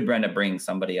 They could end up bringing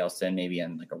somebody else in, maybe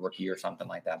in like a rookie or something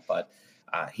like that, but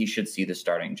he should see the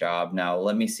starting job. Now,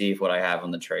 let me see what I have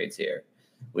on the trades here.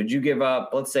 Would you give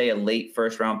up, let's say, a late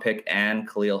first-round pick and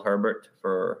Khalil Herbert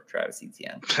for Travis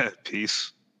Etienne?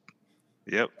 Peace.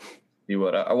 Yep. You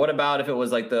would. Or what about if it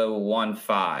was like the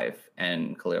 1-5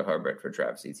 and Khalil Herbert for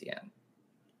Travis Etienne?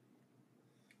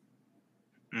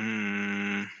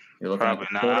 You're looking at the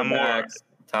quarterbacks,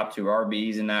 top 2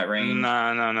 RBs in that range.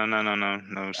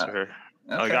 No, sir.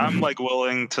 Okay. Like I'm like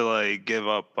willing to like give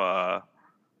up. I'll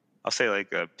say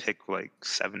like a pick like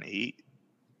 7-8,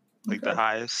 like the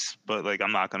highest. But like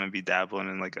I'm not gonna be dabbling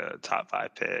in like a top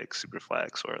 5 pick, super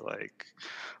flex, or like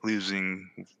losing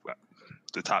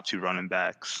the top 2 running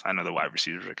backs. I know the wide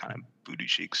receivers are kind of booty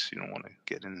cheeks. You don't want to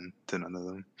get into none of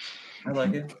them. I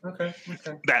like it. Okay.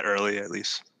 That early, at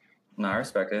least. No, I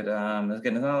respect it. There's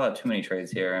not too many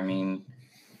trades here. I mean,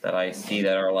 that I see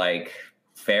that are like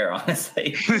fair,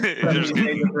 honestly. These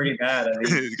trades are pretty bad. I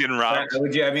mean, getting robbed.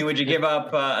 Would you give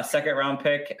up a second-round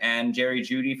pick and Jerry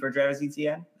Jeudy for Travis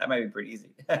Etienne? That might be pretty easy.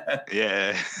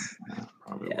 Yeah.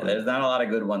 There's not a lot of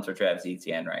good ones for Travis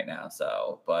Etienne right now.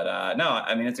 So, but no,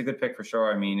 I mean, it's a good pick for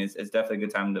sure. I mean, it's definitely a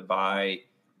good time to buy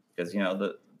because,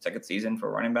 the second season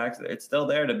for running backs, it's still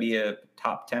there to be a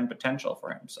top 10 potential for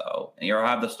him. So, and you'll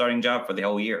have the starting job for the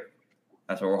whole year.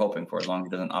 That's what we're hoping for, as long as he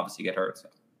doesn't obviously get hurt. So,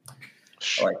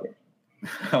 I like it.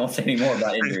 I won't say any more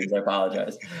about injuries. I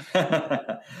apologize.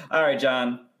 All right,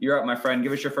 John, you're up, my friend.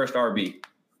 Give us your first RB.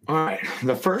 All right.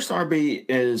 The first RB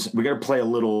is we got to play a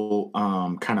little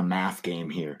kind of math game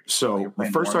here. So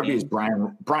the first RB is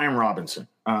Brian Robinson.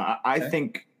 I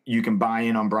think you can buy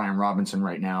in on Brian Robinson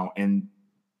right now. And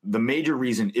the major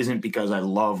reason isn't because I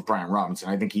love Brian Robinson.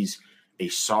 I think he's a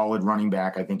solid running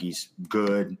back. I think he's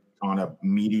good on a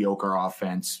mediocre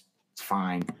offense. It's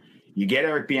fine. You get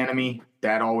Eric Bieniemy.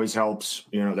 That always helps.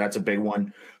 That's a big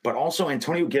one. But also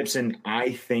Antonio Gibson,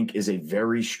 I think, is a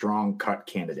very strong cut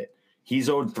candidate. He's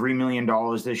owed $3 million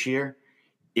this year.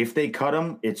 If they cut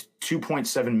him, it's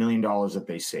 $2.7 million that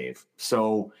they save.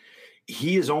 So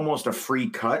he is almost a free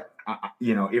cut.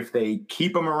 if they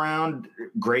keep them around,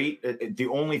 great. The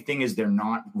only thing is they're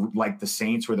not like the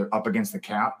Saints where they're up against the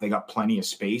cap. They got plenty of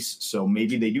space. So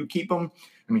maybe they do keep them.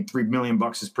 I mean, $3 million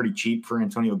is pretty cheap for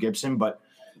Antonio Gibson, but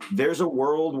there's a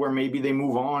world where maybe they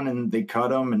move on and they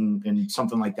cut him and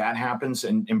something like that happens.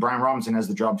 And Brian Robinson has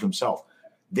the job to himself.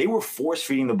 They were force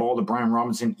feeding the ball to Brian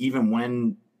Robinson even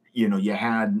when, you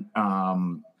had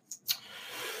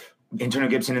Antonio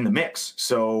Gibson in the mix.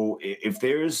 So if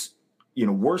there's,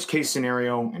 worst case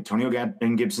scenario, Antonio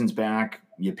Gibson's back,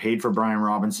 you paid for Brian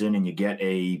Robinson and you get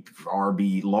a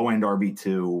low end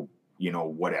RB2,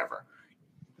 whatever.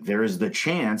 There is the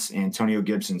chance Antonio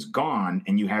Gibson's gone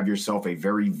and you have yourself a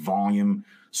very volume,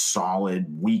 solid,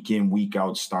 week in, week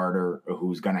out starter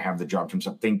who's going to have the job to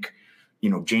himself. Think,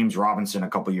 James Robinson a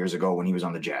couple years ago when he was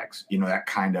on the Jags, that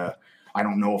kind of, I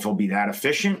don't know if he'll be that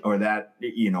efficient or that,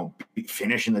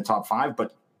 finish in the top 5,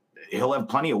 but he'll have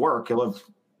plenty of work. He'll have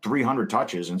 300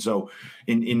 touches. And so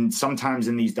in sometimes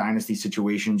in these dynasty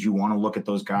situations, you want to look at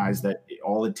those guys that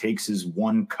all it takes is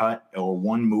one cut or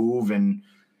one move and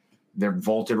they're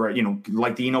vaulted right,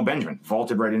 like the Eno Benjamin,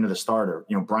 vaulted right into the starter.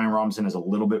 Brian Robinson has a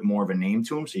little bit more of a name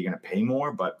to him, so you're going to pay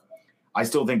more, but I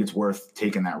still think it's worth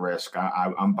taking that risk.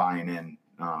 I'm buying in.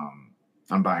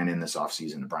 I'm buying in this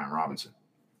offseason to Brian Robinson.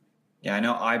 Yeah, I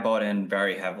know I bought in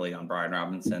very heavily on Brian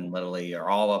Robinson, literally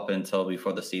all up until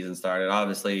before the season started.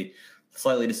 Obviously,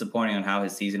 slightly disappointing on how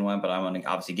his season went, but I'm going to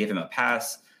obviously give him a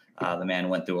pass. The man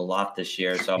went through a lot this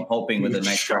year, so I'm hoping with the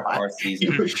next part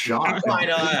season. He was shocked. I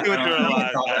don't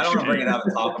want to bring it up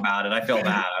and talk about it. I feel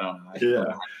bad. I don't know.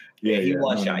 He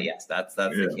was shy. Yes, that's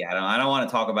the key. I don't want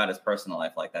to talk about his personal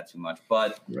life like that too much,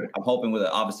 but I'm hoping with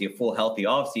obviously a full healthy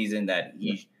offseason that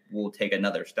he will take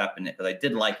another step in it because I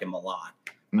did like him a lot.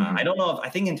 Mm-hmm. I don't know I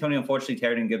think Antonio, unfortunately,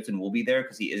 Terry Gibson will be there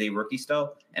because he is a rookie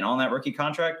still, and on that rookie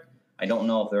contract, I don't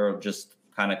know if they'll just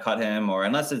kind of cut him or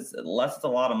unless it's a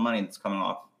lot of money that's coming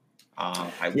off.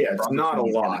 It's not a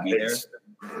lot. It's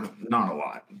not a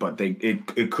lot, but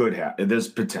it could happen. There's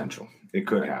potential. It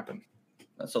could happen.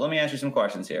 So let me ask you some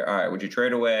questions here. All right, would you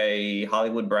trade away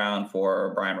Hollywood Brown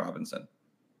for Brian Robinson?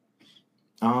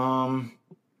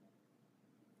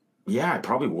 Yeah, I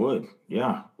probably would.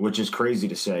 Yeah, which is crazy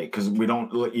to say because we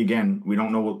don't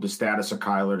know what the status of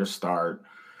Kyler to start.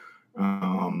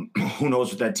 Who knows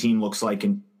what that team looks like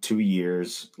in 2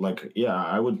 years? I'm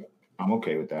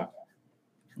okay with that.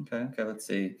 Okay. Let's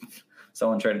see.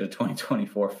 Someone traded a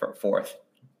 2024 for fourth.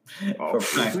 Oh,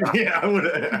 yeah,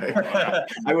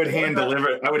 I would hand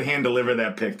deliver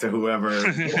that pick to whoever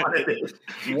wanted it.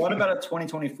 What about a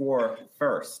 2024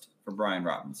 first for Brian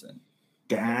Robinson?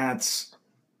 That's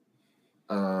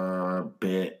a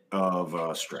bit of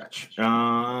a stretch.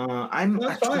 I'm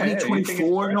at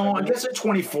 2024. No, I guess at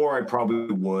 24 I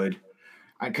probably would,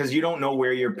 because you don't know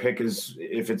where your pick is,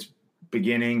 if it's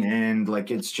beginning and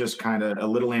it's just kind of a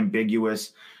little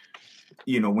ambiguous.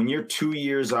 When you're 2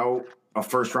 years out, a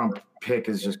first round pick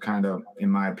is just kind of, in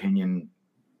my opinion,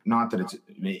 not that it's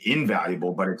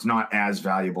invaluable, but it's not as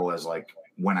valuable as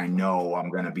when I know I'm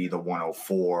going to be the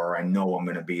 104. I know I'm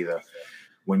going to be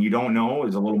when you don't know,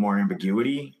 is a little more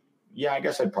ambiguity. Yeah, I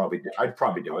guess I'd probably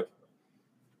do it.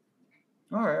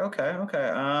 All right. Okay.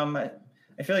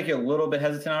 I feel like you're a little bit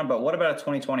hesitant on it, but what about a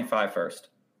 2025 first?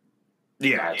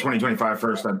 Yeah, 2025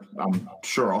 first. I'm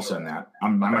sure I'll send that. I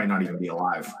might not even be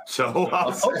alive, so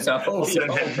I'll send that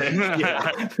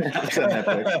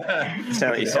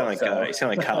pic. You sound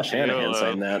like Kyle Shanahan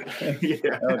saying that.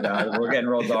 Yeah. Oh God, we're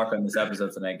getting real dark on this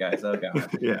episode tonight, guys. Oh God.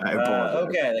 Yeah, I apologize.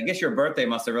 Okay, I guess your birthday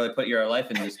must have really put your life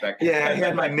in respect. Yeah, I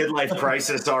had my midlife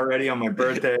crisis already on my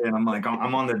birthday, and I'm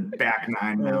I'm on the back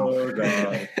nine now. Oh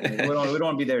God, we don't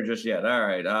want to be there just yet. All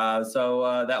right,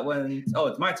 so that one,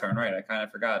 it's my turn, right? I kind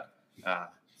of forgot.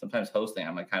 Sometimes hosting,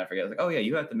 I'm kind of forget. Oh yeah,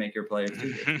 you have to make your players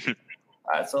too.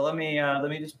 All right, so let me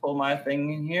just pull my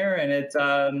thing in here, and it's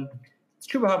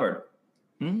Chuba Hubbard.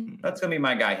 That's gonna be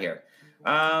my guy here.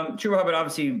 Chuba Hubbard,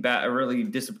 obviously, a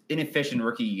really inefficient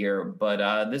rookie year,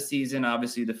 but this season,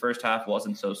 obviously, the first half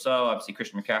wasn't so. Obviously,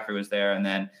 Christian McCaffrey was there, and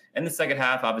then in the second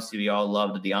half, obviously, we all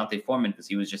loved Deontay Foreman because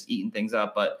he was just eating things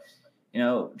up. But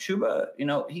Chuba,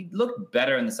 he looked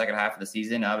better in the second half of the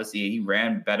season. Obviously, he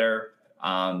ran better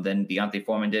than Deontay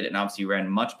Foreman did, and obviously ran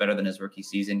much better than his rookie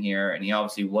season here. And he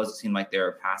obviously seemed like they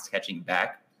were pass catching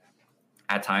back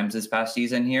at times this past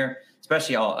season here,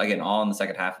 especially all in the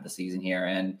second half of the season here.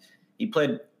 And he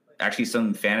played actually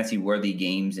some fantasy worthy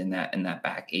games in that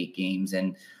back 8 games.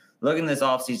 And looking at this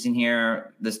offseason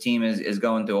here, this team is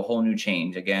going through a whole new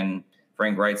change. Again,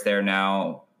 Frank Wright's there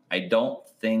now. I don't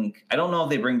know if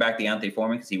they bring back Deontay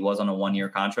Foreman because he was on a 1-year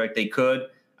contract. They could.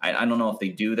 I don't know if they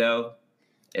do though.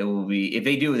 it will be, if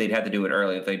they do, they'd have to do it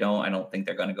early. If they don't, I don't think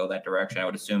they're going to go that direction. I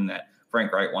would assume that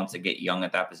Frank Wright wants to get young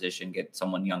at that position, get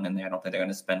someone young in there. I don't think they're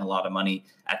going to spend a lot of money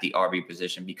at the RB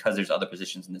position because there's other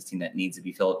positions in this team that needs to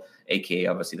be filled, aka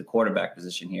obviously the quarterback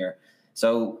position here.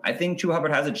 So I think Chuba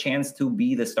Hubbard has a chance to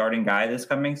be the starting guy this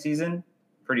coming season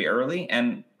pretty early.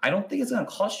 And I don't think it's going to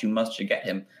cost you much to get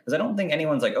him because I don't think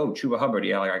anyone's like, oh, Chuba Hubbard.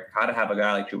 Yeah, like I got to have a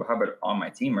guy like Chuba Hubbard on my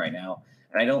team right now.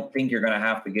 And I don't think you're going to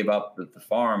have to give up the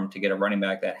farm to get a running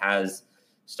back that has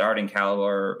starting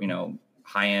caliber,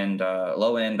 high-end,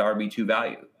 low-end RB2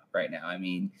 value right now. I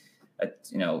mean,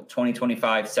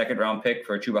 2025 second-round pick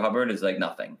for Chuba Hubbard is like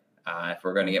nothing. If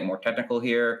we're going to get more technical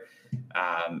here,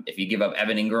 if you give up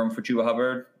Evan Ingram for Chuba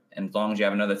Hubbard, and as long as you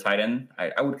have another tight end,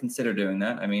 I would consider doing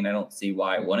that. I mean, I don't see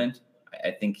why I wouldn't.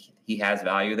 I think he has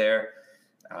value there.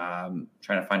 Trying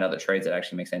to find other trades that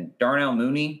actually make sense. Darnell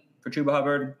Mooney for Chuba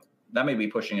Hubbard, that may be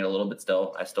pushing it a little bit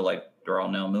still. I still like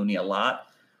Darnell Mooney a lot.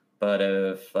 But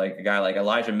if like a guy like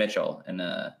Elijah Mitchell and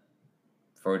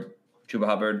for Chuba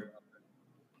Hubbard,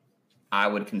 I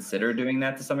would consider doing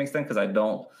that to some extent because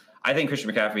I think Christian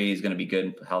McCaffrey is going to be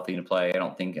good, healthy to play. I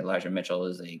don't think Elijah Mitchell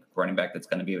is a running back that's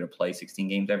going to be able to play 16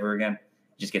 games ever again.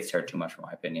 He just gets hurt too much, for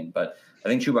my opinion. But I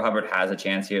think Chuba Hubbard has a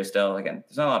chance here still. Again,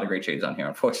 there's not a lot of great trades on here,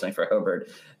 unfortunately, for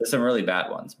Hubbard. There's some really bad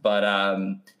ones. But,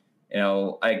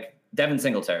 like Devin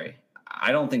Singletary.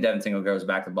 I don't think Devin Singletary goes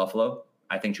back to Buffalo.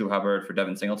 I think Chuba Hubbard for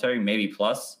Devin Singletary, maybe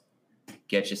plus,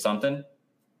 gets you something.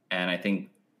 And I think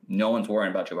no one's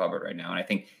worrying about Chuba Hubbard right now. And I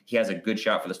think he has a good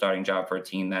shot for the starting job for a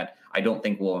team that I don't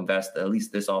think will invest at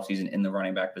least this offseason in the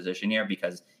running back position here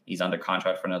because he's under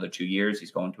contract for another 2 years.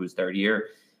 He's going to his third year.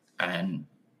 And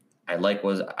I like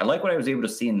what I was able to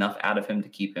see enough out of him to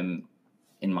keep him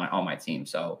on my team.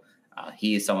 So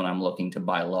he is someone I'm looking to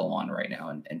buy low on right now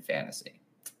in fantasy.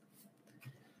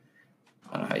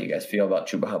 I don't know how you guys feel about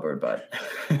Chuba Hubbard, but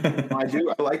I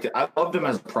do. I liked it. I loved him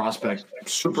as a prospect.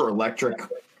 Super electric,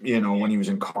 when he was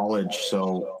in college.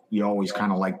 So you always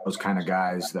kind of like those kind of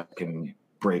guys that can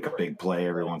break a big play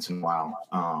every once in a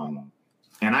while.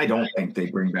 And I don't think they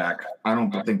bring back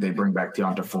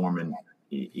Deonta Foreman.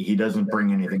 He doesn't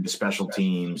bring anything to special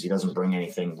teams. He doesn't bring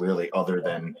anything really other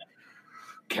than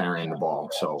carrying the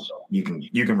ball. So you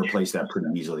can replace that pretty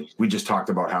easily. We just talked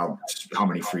about how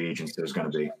many free agents there's going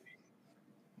to be.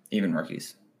 Even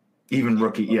rookies. Even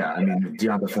rookie, yeah. I mean,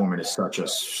 Deonta Foreman is such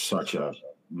a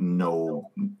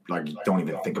no, like, don't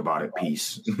even think about it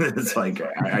piece. It's like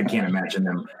I can't imagine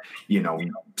them,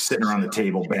 sitting around the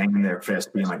table, banging their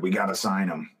fist, being like, "We got to sign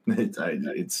him."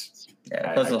 It's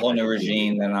plus the whole new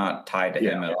regime. They're not tied to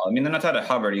him at all. I mean, they're not tied to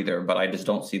Hubbard either. But I just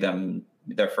don't see them.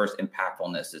 Their first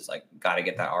impactfulness is like, got to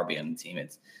get that RB on the team.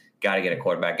 It's got to get a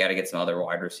quarterback. Got to get some other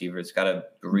wide receivers. Got to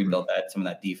rebuild some of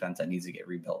that defense that needs to get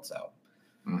rebuilt. So.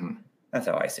 Mm-hmm. That's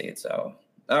how I see it. So,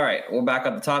 all right, we're back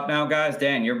up the top now, guys.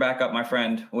 Dan, you're back up, my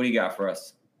friend. What do you got for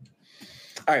us?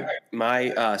 All right,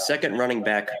 my second running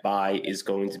back buy is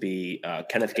going to be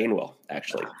Kenneth Gainwell,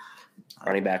 actually,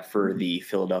 running back for the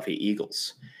Philadelphia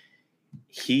Eagles.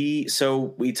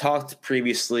 So we talked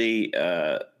previously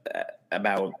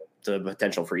about the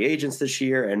potential free agents this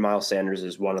year, and Miles Sanders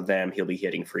is one of them. He'll be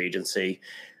hitting free agency.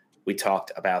 We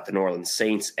talked about the New Orleans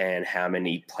Saints and how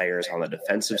many players on the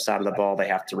defensive side of the ball they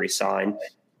have to re-sign.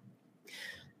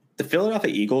 The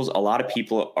Philadelphia Eagles, a lot of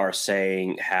people are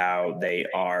saying how they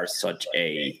are such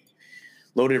a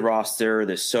loaded roster.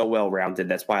 They're so well-rounded.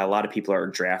 That's why a lot of people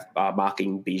are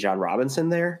mocking Bijan Robinson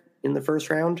there in the first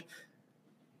round.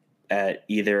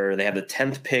 Either they have the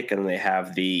 10th pick and they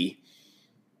have the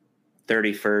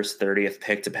 31st, 30th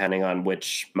pick, depending on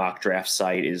which mock draft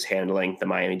site is handling the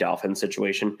Miami Dolphins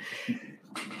situation.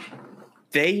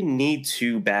 They need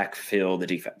to backfill the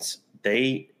defense.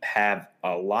 They have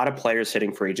a lot of players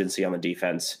hitting free agency on the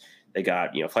defense. They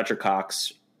got, Fletcher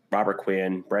Cox, Robert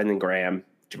Quinn, Brandon Graham,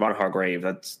 Javon Hargrave.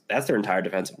 That's their entire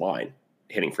defensive line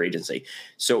hitting free agency.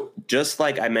 So just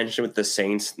like I mentioned with the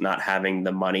Saints not having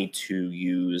the money to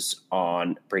use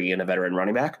on bringing in a veteran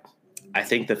running back, I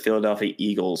think the Philadelphia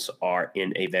Eagles are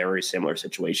in a very similar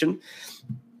situation.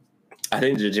 I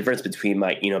think the difference between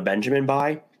my Benjamin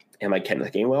buy and my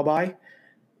Kenneth Gainwell buy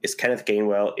is Kenneth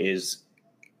Gainwell is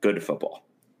good at football.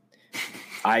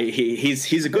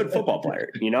 He's a good football player.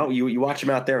 You watch him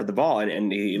out there with the ball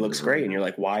and he looks great, and you're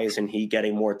like, why isn't he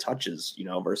getting more touches?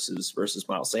 Versus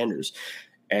Miles Sanders,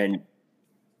 and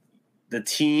the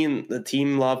team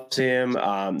loves him.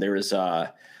 There was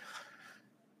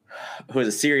who was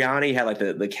it? Sirianni had like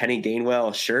the Kenny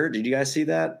Gainwell shirt. Did you guys see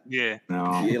that? Yeah.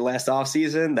 No. Last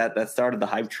offseason, that started the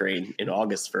hype train in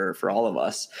August for all of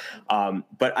us.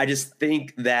 But I just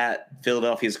think that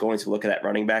Philadelphia is going to look at that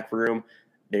running back room.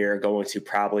 they're going to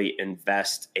probably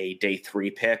invest a day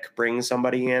 3 pick, bringing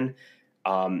somebody in.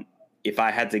 If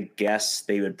I had to guess,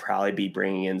 they would probably be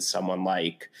bringing in someone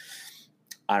like,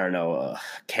 I don't know,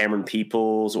 Cameron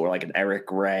Peoples or like an Eric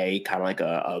Gray, kind of like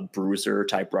a bruiser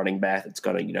type running back that's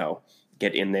going to,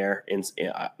 get in there in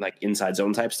like inside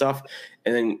zone type stuff.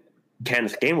 And then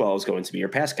Kenneth Gainwell is going to be your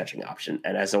pass catching option.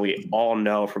 And as we all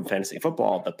know from fantasy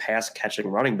football, the pass catching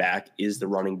running back is the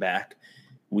running back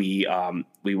we want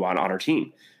on our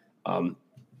team. And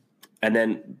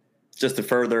then just to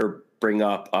further bring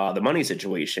up the money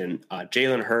situation,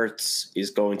 Jalen Hurts is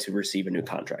going to receive a new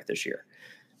contract this year.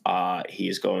 He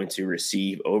is going to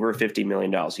receive over $50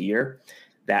 million a year.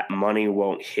 That money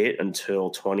won't hit until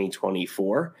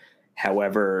 2024.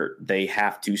 However, they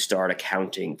have to start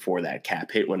accounting for that cap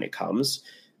hit when it comes.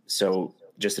 So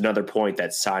just another point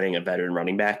that signing a veteran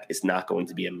running back is not going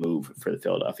to be a move for the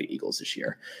Philadelphia Eagles this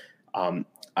year.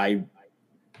 I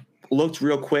looked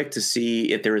real quick to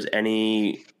see if there was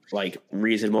any like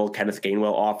reasonable Kenneth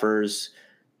Gainwell offers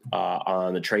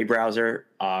on the trade browser.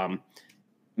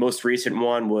 Most recent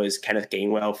one was Kenneth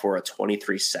Gainwell for a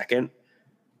 23 second,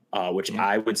 which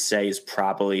I would say is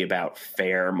probably about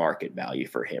fair market value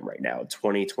for him right now.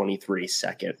 2023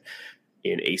 second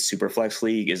in a Superflex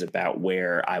league is about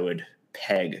where I would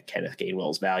peg Kenneth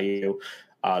Gainwell's value.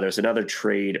 There's another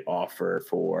trade offer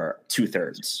for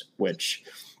 2/3, which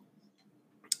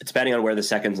depending on where the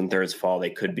seconds and thirds fall, they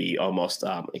could be almost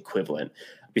equivalent.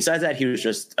 Besides that, he was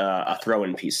just a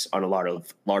throw-in piece on a lot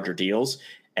of larger deals.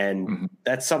 And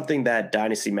that's something that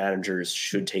dynasty managers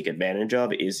should take advantage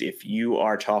of, is if you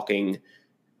are talking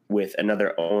with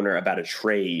another owner about a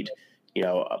trade,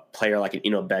 a player like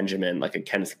an Benjamin, like a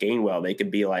Kenneth Gainwell, they could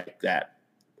be like that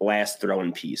last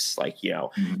throw-in piece. Like, you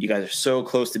guys are so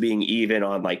close to being even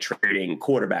on like trading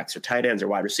quarterbacks or tight ends or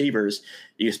wide receivers.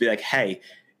 You just be like, hey,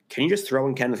 can you just throw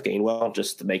in Kenneth Gainwell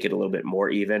just to make it a little bit more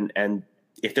even? And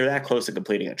if they're that close to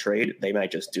completing a trade, they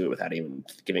might just do it without even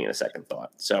giving it a second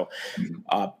thought. So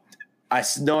I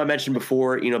know I mentioned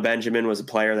before, Benjamin was a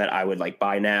player that I would like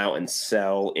buy now and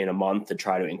sell in a month to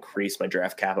try to increase my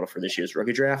draft capital for this year's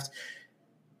rookie draft.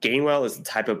 Gainwell is the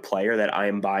type of player that I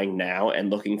am buying now and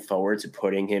looking forward to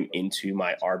putting him into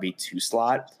my RB2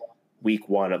 slot week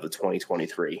 1 of the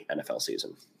 2023 NFL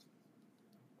season.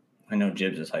 I know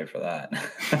Jibbs is hyped for that.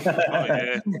 Oh,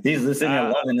 yeah. He's listening and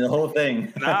loving the whole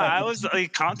thing. I was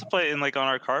like contemplating like on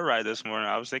our car ride this morning.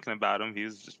 I was thinking about him. He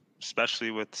was,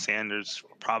 especially with Sanders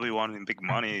probably wanting big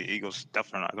money. Eagles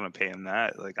definitely not going to pay him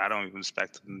that. Like, I don't even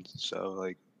expect him. So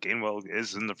like Gainwell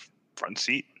is in the front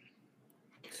seat.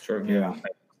 Sure. Yeah.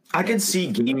 I could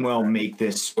see Gainwell make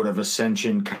this sort of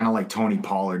ascension, kind of like Tony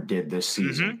Pollard did this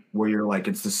season, where you're like,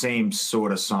 it's the same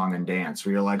sort of song and dance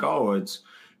where you're like, oh, it's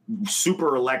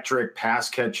super electric pass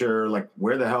catcher. Like,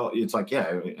 where the hell? It's like,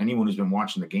 yeah, anyone who's been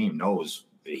watching the game knows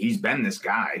he's been this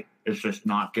guy. It's just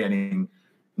not getting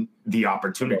the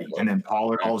opportunity. And then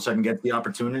Pollard all of a sudden gets the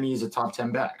opportunity. He's a top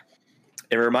 10 back.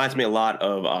 It reminds me a lot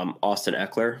of Austin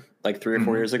Eckler, like 3 or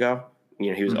 4 years ago.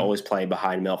 He was always playing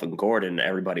behind Melvin Gordon.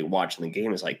 Everybody watching the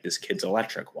game is like, this kid's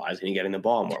electric. Why isn't he getting the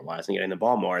ball more? Why isn't he getting the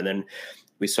ball more? And then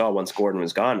we saw once Gordon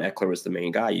was gone, Eckler was the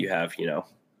main guy. You have,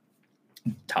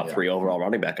 top 3 overall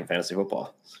running back in fantasy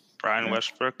football. Brian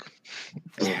Westbrook.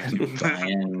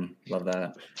 Brian, love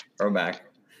that. Throwback.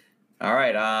 All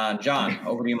right, John,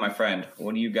 over to you, my friend.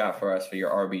 What do you got for us for your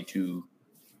RB2?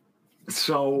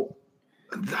 So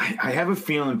I have a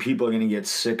feeling people are going to get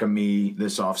sick of me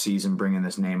this offseason bringing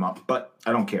this name up, but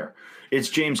I don't care. It's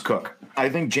James Cook. I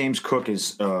think James Cook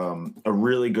is a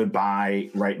really good buy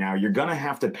right now. You're going to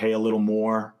have to pay a little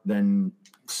more than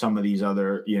some of these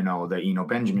other, the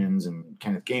Benjamins and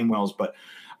Kenneth Gainwells, but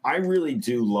I really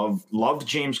do loved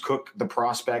James Cook, the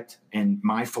prospect, and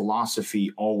my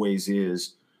philosophy always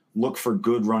is look for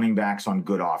good running backs on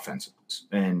good offenses,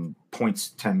 and points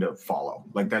tend to follow.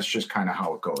 Like, that's just kind of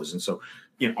how it goes. And so,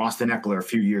 Austin Eckler a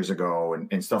few years ago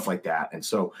and stuff like that. And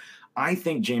so I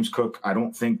think James Cook, I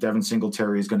don't think Devin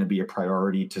Singletary is going to be a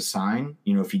priority to sign.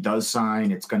 If he does sign,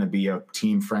 it's going to be a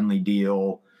team-friendly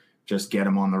deal. Just get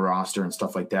him on the roster and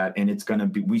stuff like that. And it's going to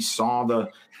be – we saw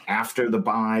after the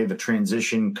bye, the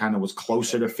transition kind of was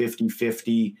closer to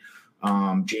 50-50.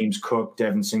 James Cook,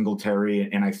 Devin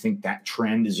Singletary, and I think that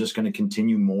trend is just going to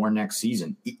continue more next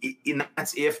season. And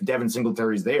that's if Devin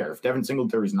Singletary's there. If Devin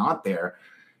Singletary's not there,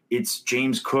 it's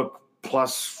James Cook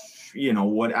plus,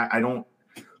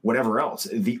 whatever else.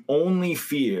 The only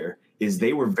fear is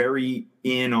they were very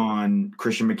in on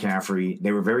Christian McCaffrey.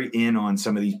 They were very in on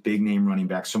some of these big name running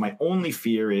backs. So my only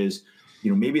fear is,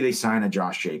 maybe they sign a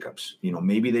Josh Jacobs.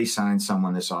 Maybe they sign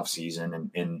someone this offseason,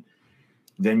 and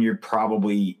then you're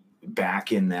probably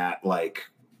back in that, like,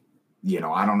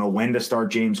 I don't know when to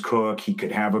start James Cook. He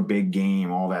could have a big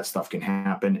game. All that stuff can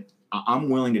happen. I'm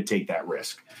willing to take that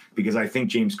risk because I think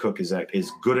James Cook is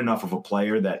good enough of a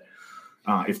player that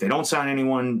if they don't sign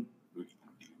anyone,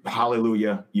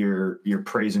 hallelujah, you're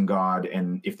praising God.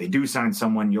 And if they do sign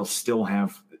someone, you'll still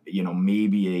have,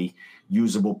 maybe a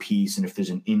usable piece. And if there's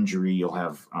an injury, you'll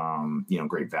have,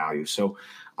 great value. So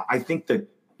I think that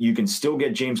you can still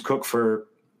get James Cook for,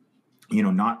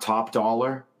 not top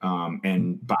dollar.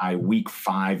 And by week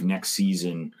 5 next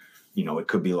season, it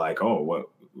could be like, oh, what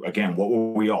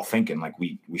were we all thinking? Like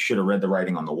we should have read the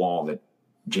writing on the wall that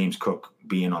James Cook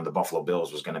being on the Buffalo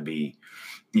Bills was going to be,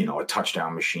 a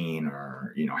touchdown machine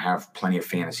or, have plenty of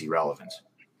fantasy relevance.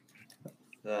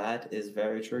 That is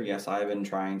very true. Yes, I've been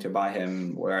trying to buy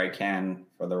him where I can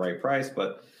for the right price,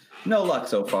 but no luck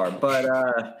so far. But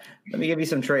let me give you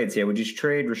some trades here. Would you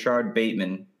trade Rashard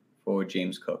Bateman for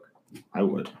James Cook? I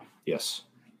would, yes.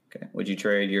 Okay. Would you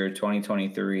trade your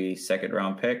 2023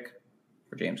 second-round pick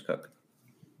for James Cook?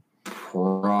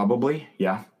 Probably,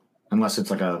 yeah. Unless it's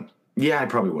like I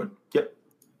probably would. Yep.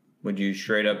 Would you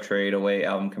straight up trade away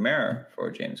Alvin Kamara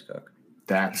for James Cook?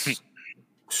 That's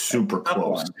super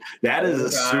close. That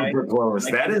is super close.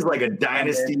 That is like a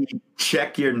dynasty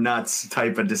check your nuts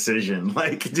type of decision.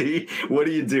 Like, what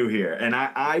do you do here? And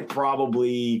I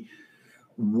probably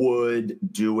would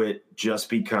do it just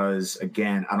because,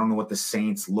 again, I don't know what the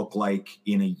Saints look like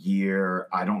in a year.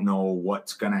 I don't know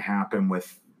what's going to happen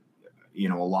with, a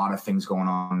lot of things going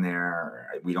on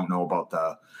there. We don't know about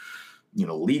the,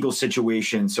 legal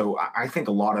situation. So I think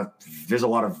there's a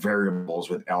lot of variables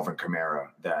with Alvin Kamara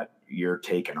that you're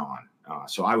taking on.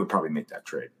 So I would probably make that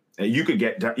trade. You could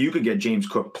get James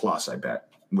Cook plus, I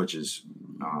bet, which is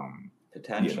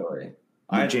potentially.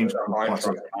 I James a hard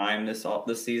time this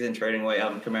season trading away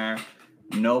Alvin Kamara.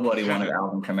 Nobody wanted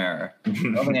Alvin Kamara. I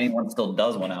don't think anyone still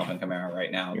does want Alvin Kamara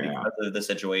right now because of the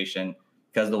situation,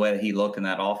 because of the way that he looked in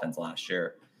that offense last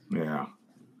year. Yeah.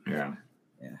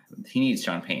 He needs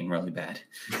Sean Payton really bad.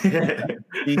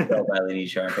 He so badly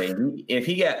needs Sean Payton. If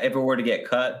it were to get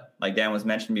cut, like Dan was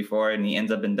mentioned before, and he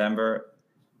ends up in Denver,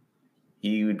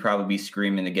 he would probably be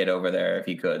screaming to get over there if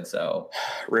he could. So,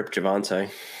 rip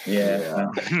Javonte. Yeah.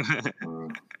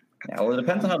 Well, it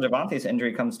depends on how Javonte's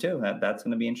injury comes too. That's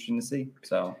going to be interesting to see.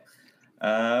 So,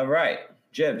 right,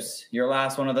 Jibs, your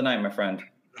last one of the night, my friend.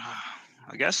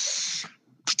 I guess.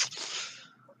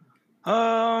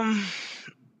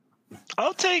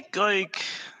 I'll take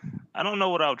I don't know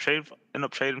what I'll end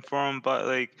up trading for him,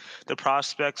 but the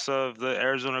prospects of the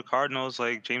Arizona Cardinals,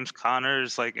 James Conner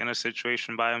is in a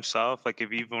situation by himself.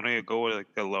 If you want to go with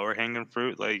the lower hanging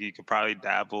fruit, you could probably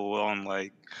dabble on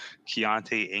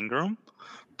Keontae Ingram.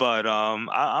 But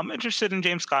I'm interested in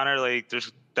James Conner.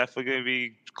 There's definitely going to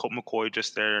be Colt McCoy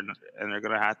just there, and they're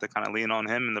going to have to kind of lean on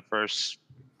him in the first.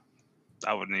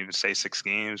 I wouldn't even say 6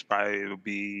 games. Probably it would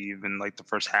be even the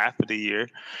first half of the year.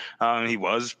 He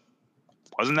wasn't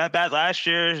that bad last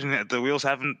year, and the wheels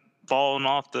haven't fallen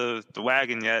off the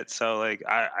wagon yet. So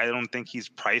I don't think he's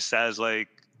priced as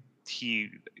he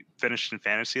finished in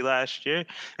fantasy last year.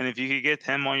 And if you could get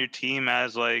him on your team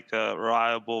as a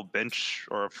reliable bench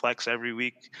or a flex every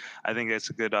week, I think that's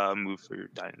a good move for your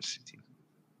dynasty team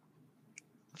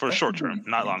for short term,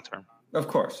 not long term. Of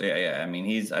course, yeah. I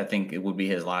mean, I think it would be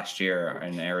his last year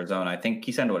in Arizona. I think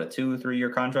he signed a 2-3 year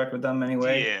contract with them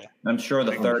anyway. Yeah, I'm sure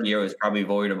the third year is probably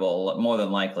voidable, more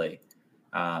than likely.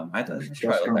 I'm just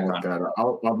going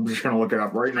to look it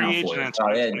up right now for you.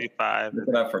 2025. Look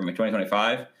it up for me.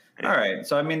 2025. All right.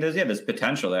 So I mean, there's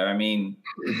potential there. I mean,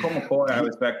 Colt McCoy, I would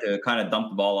expect to kind of dump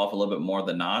the ball off a little bit more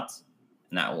than not,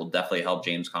 and that will definitely help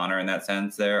James Conner in that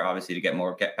sense. There, obviously, to get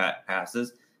more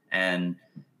passes and.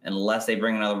 Unless they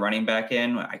bring another running back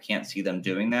in, I can't see them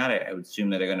doing that. I would assume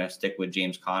that they're going to stick with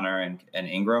James Conner and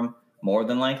Ingram more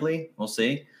than likely. We'll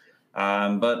see.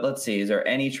 But let's see. Is there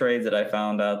any trades that I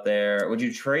found out there? Would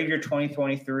you trade your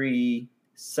 2023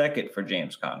 second for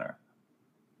James Conner?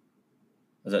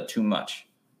 Is that too much?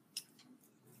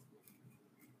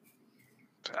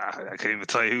 I can't even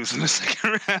tell you who's in the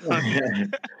second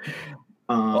round.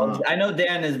 Well, I know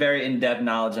Dan is very in-depth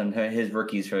knowledge on his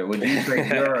rookies. Would you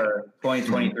trade your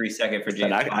 2023 second for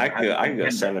James? I could go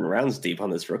 7 rounds deep on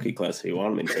this rookie class if you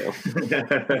want me to. We'll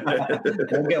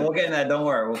get in that. Don't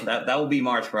worry. That will be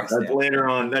March for us. That's later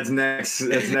on. That's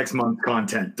next month's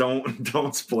content.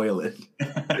 Don't spoil it.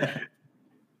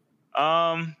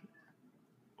 Well,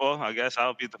 I guess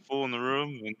I'll be the fool in the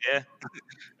room. And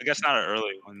I guess not an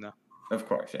early one though. Of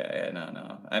course,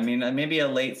 no. I mean, maybe a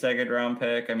late second round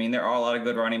pick. I mean, there are a lot of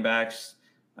good running backs.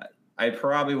 I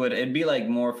probably would. It'd be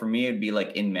more for me. It'd be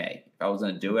in May. If I was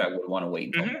going to do it, I would want to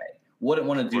wait until May, wouldn't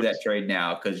want to do that trade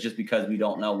now because we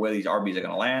don't know where these RBs are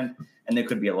going to land, and there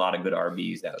could be a lot of good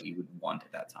RBs that you would want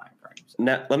at that time frame. So.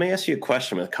 Now, let me ask you a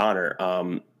question with Connor.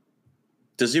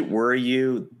 Does it worry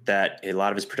you that a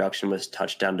lot of his production was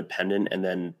touchdown dependent, and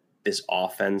then this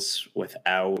offense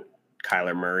without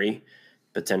Kyler Murray,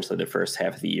 potentially the first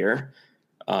half of the year,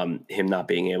 him not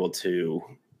being able to,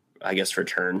 I guess,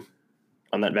 return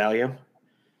on that value?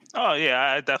 Oh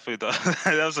yeah, I definitely thought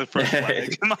that was the first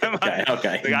flag in my mind.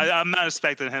 Okay. Like, I'm not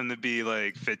expecting him to be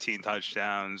like 15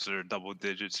 touchdowns or double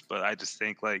digits, but I just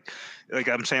think like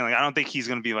I'm saying, like I don't think he's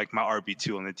gonna be like my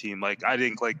RB2 on the team. Like I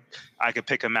think like I could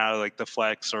pick him out of like the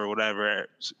flex or whatever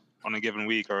on a given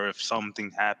week, or if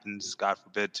something happens, God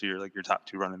forbid, to your top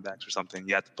 2 running backs or something,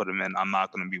 you have to put him in. I'm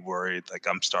not gonna be worried. Like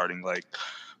I'm starting like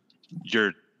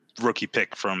your rookie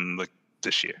pick from like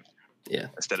this year,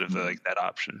 instead of like that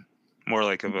option. More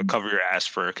like of a cover your ass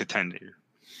for a contender,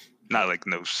 not like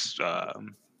no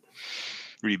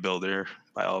rebuilder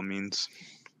by all means.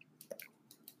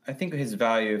 I think his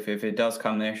value, if it does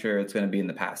come next year, it's going to be in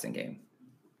the passing game.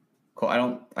 I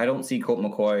don't see Colt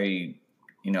McCoy,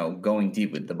 going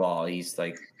deep with the ball. He's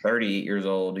like 38 years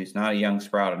old. He's not a young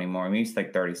sprout anymore. I mean, he's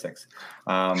like 36,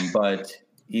 but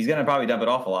he's going to probably dump it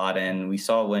off a lot. And we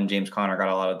saw when James Conner got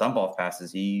a lot of dump off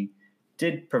passes, he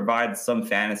did provide some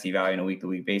fantasy value on a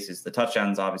week-to-week basis. The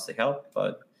touchdowns obviously help,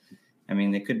 but I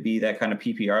mean, it could be that kind of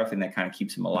PPR thing that kind of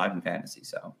keeps him alive in fantasy.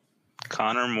 So,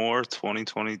 Connor Moore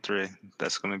 2023.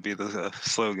 That's going to be the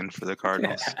slogan for the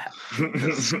Cardinals.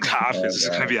 Goff is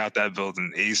going to be out that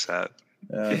building ASAP.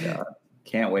 Oh, God.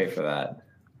 Can't wait for that.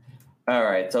 All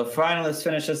right, so finally, let's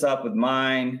finish this up with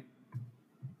mine.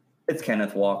 It's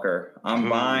Kenneth Walker. I'm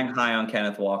buying high on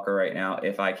Kenneth Walker right now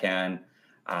if I can.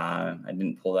 I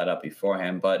didn't pull that up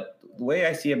beforehand, but the way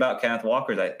I see about Kenneth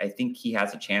Walker is I think he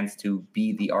has a chance to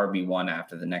be the RB1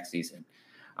 after the next season.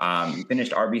 He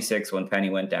finished RB6 when Penny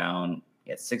went down. He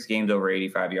had 6 games over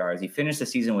 85 yards. He finished the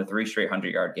season with 3 straight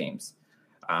 100-yard games.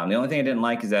 The only thing I didn't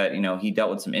like is that, he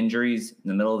dealt with some injuries in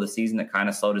the middle of the season that kind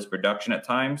of slowed his production at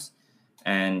times.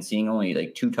 And seeing only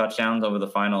like 2 touchdowns over the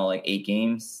final 8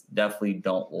 games, definitely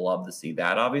don't love to see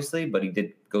that, obviously. But he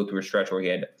did go through a stretch where he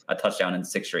had a touchdown in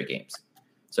 6 straight games.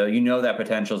 So that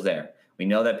potential's there. We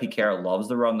know that Pete Carroll loves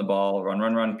to run the ball,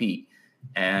 run, Pete.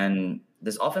 And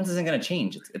this offense isn't going to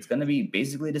change. It's going to be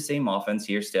basically the same offense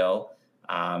here still.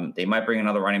 They might bring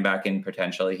another running back in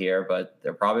potentially here, but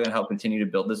they're probably going to help continue to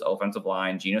build this offensive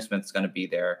line. Geno Smith's going to be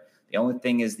there. The only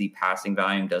thing is the passing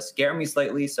volume does scare me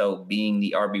slightly. So being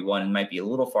the RB1 might be a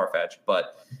little far-fetched,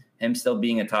 but him still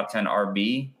being a top 10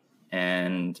 RB,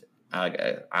 and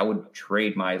I would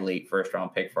trade my late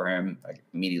first-round pick for him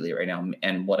immediately right now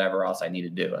and whatever else I need to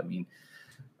do. I mean,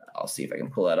 I'll see if I can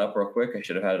pull that up real quick. I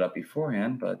should have had it up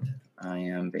beforehand, but I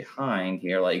am behind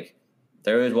here.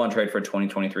 There is one trade for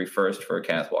 2023 first for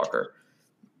Kenneth Walker.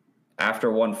 After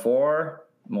 1-4,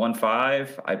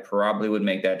 1-5, I probably would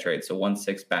make that trade. So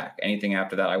 1-6 back. Anything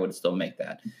after that, I would still make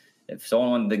that. If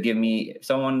someone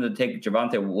wanted to take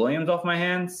Javonte Williams off my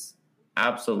hands,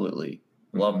 absolutely.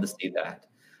 Love to see that.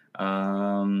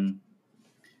 Trying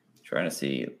to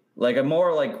see a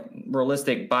more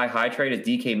realistic buy high trade is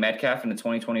DK Metcalf in the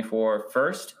 2024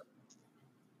 first.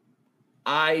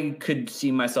 I could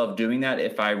see myself doing that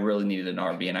if I really needed an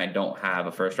RB and I don't have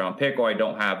a first round pick or I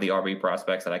don't have the RB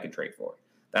prospects that I could trade for.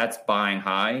 That's buying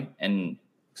high and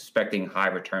expecting high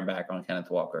return back on Kenneth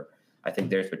Walker. I think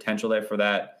there's potential there for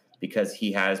that because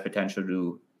he has potential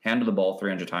to handle the ball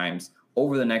 300 times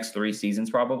over the next 3 seasons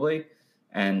probably.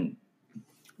 And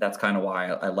that's kind of why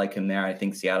I like him there. I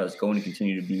think Seattle is going to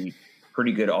continue to be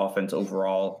pretty good offense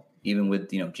overall, even with,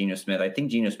 Geno Smith. I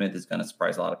think Geno Smith is going to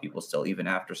surprise a lot of people still, even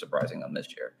after surprising them this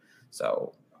year.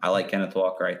 So I like Kenneth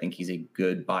Walker. I think he's a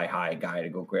good buy high guy to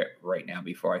go get right now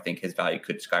before I think his value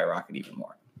could skyrocket even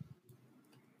more.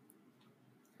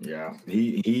 Yeah,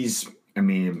 he's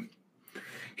going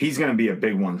to be a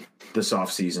big one this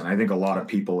offseason. I think a lot of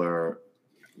people are,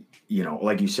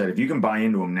 like you said, if you can buy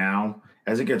into him now,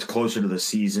 as it gets closer to the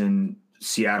season,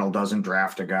 Seattle doesn't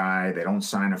draft a guy. They don't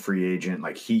sign a free agent.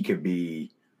 He could be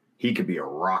a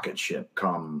rocket ship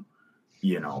come,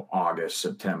 August,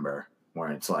 September,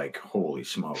 where it's holy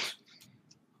smokes.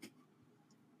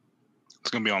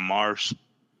 It's going to be on Mars.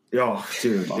 Oh,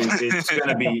 dude,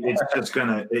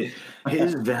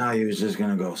 his value is just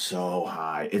going to go so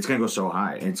high. It's going to go so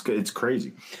high. It's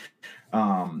crazy.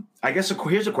 I guess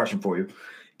here's a question for you.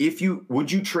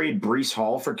 Would you trade Breece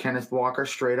Hall for Kenneth Walker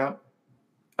straight up?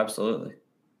 Absolutely.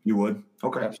 You would?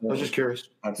 Okay. Absolutely. I was just curious.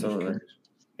 Absolutely.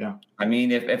 Yeah. I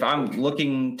mean, if I'm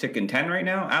looking to contend right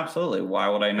now, absolutely. Why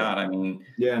would I not? I mean,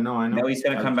 yeah, no, I know. He's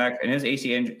going to come back, and his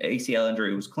ACL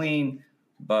injury was clean,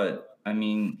 but I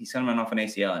mean, he's coming off an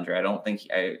ACL injury. I don't think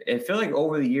I feel like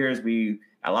over the years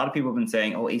a lot of people have been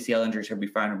saying, "Oh, ACL injury should be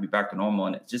fine, he'll be back to normal,"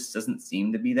 and it just doesn't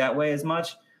seem to be that way as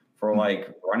much for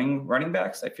like running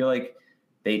backs. I feel like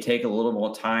they take a little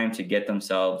more time to get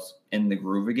themselves in the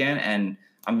groove again, and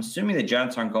I'm assuming the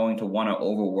Jets aren't going to want to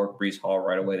overwork Breece Hall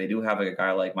right away. They do have a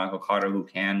guy like Michael Carter who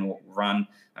can run.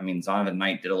 I mean, Zonovan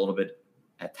Knight did a little bit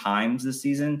at times this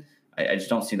season. I just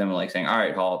don't see them like saying, all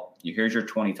right, Hall, here's your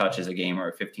 20 touches a game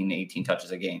or 15 to 18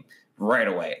 touches a game right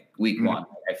away, week one.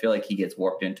 I feel like he gets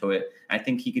warped into it. I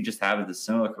think he could just have a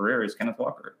similar career as Kenneth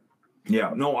Walker.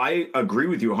 Yeah, no, I agree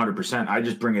with you 100%. I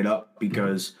just bring it up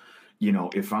because,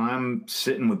 if I'm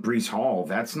sitting with Breece Hall,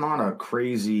 that's not a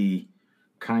crazy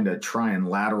kind of try and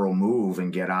lateral move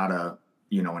and get out of,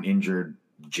 an injured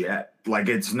Jet. Like,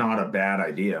 it's not a bad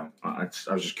idea. I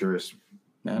was just curious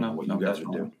what you guys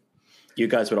would do. You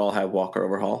guys would all have Walker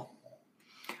over Hall?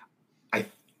 I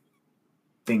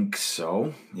think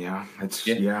so. Yeah, I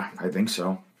think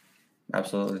so.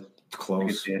 Absolutely. It's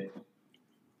close.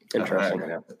 Interesting.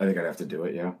 I think I'd have to do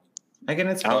it. Yeah. Again,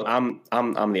 it's I'm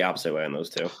the opposite way on those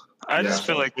two. I just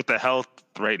feel like with the health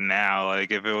right now,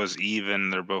 like if it was even,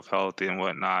 they're both healthy and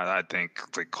whatnot, I think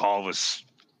like Hall was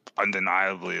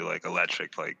undeniably like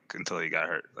electric, like until he got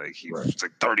hurt. Like he was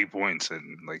like 30 points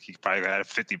and like he probably had a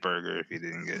 50 burger if he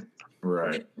didn't get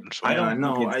right. So, I don't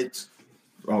know.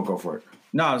 I'll go for it.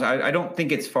 No, I don't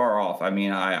think it's far off. I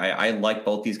mean, I like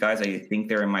both these guys. I think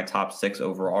they're in my top 6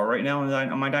 overall right now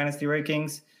on my Dynasty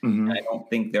rankings. And I don't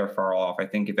think they're far off. I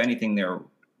think if anything, they're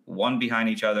one behind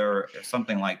each other or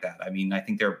something like that. I mean, I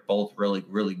think they're both really,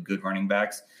 really good running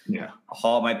backs. Yeah.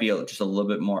 Hall might be just a little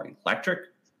bit more electric,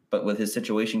 but with his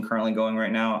situation currently going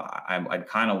right now, I'd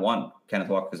kind of want Kenneth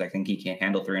Walker because I think he can't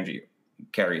handle 300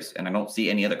 carries, and I don't see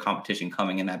any other competition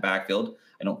coming in that backfield.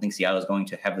 I don't think Seattle is going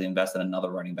to heavily invest in another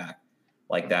running back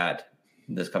like that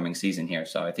this coming season here.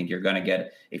 So I think you're going to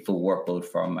get a full workload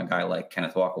from a guy like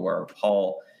Kenneth Walker, where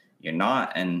Hall, you're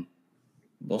not, and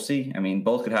we'll see. I mean,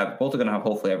 both are going to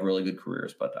hopefully have really good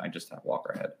careers, but I just have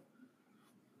Walker ahead.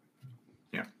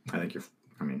 Yeah, I think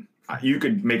you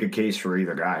could make a case for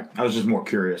either guy. I was just more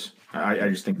curious. I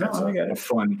just think that's a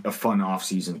fun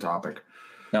off-season topic.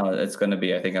 No, it's going to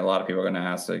be. I think a lot of people are going to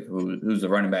ask like, who's the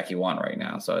running back you want right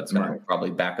now. So it's going to be probably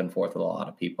back and forth with a lot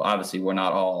of people. Obviously, we're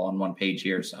not all on one page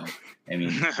here, so I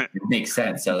mean, it makes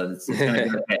sense. So it's going to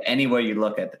go any way you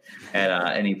look at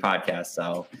any podcast.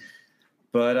 So,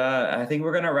 but I think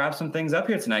we're going to wrap some things up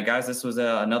here tonight, guys. This was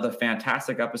another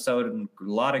fantastic episode, and a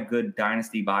lot of good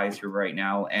Dynasty buys here right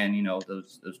now, and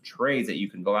those trades that you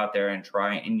can go out there and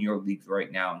try in your leagues right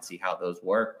now and see how those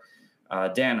work.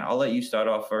 Dan, I'll let you start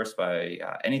off first by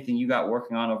anything you got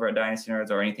working on over at Dynasty Nerds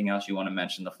or anything else you want to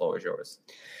mention. The floor is yours.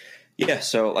 Yeah,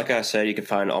 so like I said, you can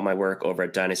find all my work over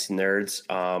at Dynasty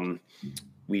Nerds.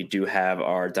 We do have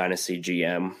our Dynasty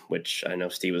GM, which I know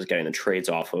Steve was getting the trades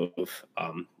off of.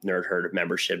 Nerd Herd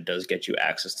membership does get you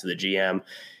access to the GM.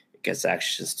 It gets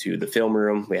access to the film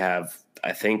room. We have,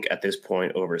 I think at this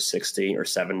point, over 60 or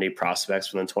 70 prospects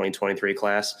from the 2023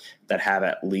 class that have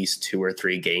at least 2 or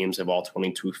 3 games of all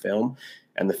 22 film.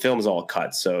 And the film is all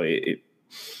cut, so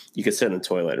you could sit in the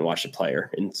toilet and watch the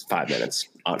player in 5 minutes,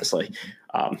 honestly.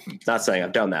 Not saying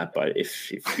I've done that, but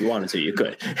if you wanted to, you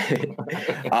could.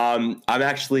 I'm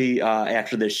actually,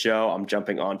 after this show, I'm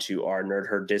jumping onto our Nerd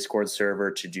Herd Discord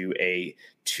server to do a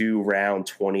 2-round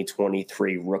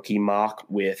 2023 rookie mock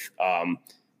with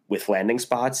landing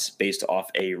spots based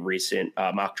off a recent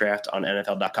mock draft on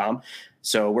NFL.com.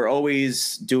 So we're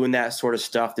always doing that sort of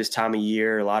stuff this time of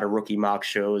year, a lot of rookie mock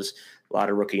shows, a lot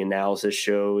of rookie analysis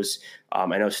shows.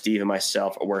 I know Steve and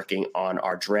myself are working on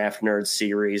our Draft Nerds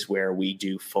series where we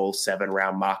do full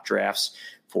 7-round mock drafts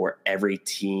for every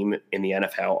team in the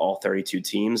NFL, all 32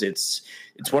 teams. It's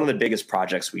one of the biggest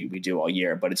projects we do all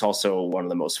year, but it's also one of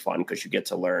the most fun because you get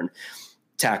to learn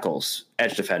tackles,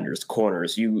 edge defenders,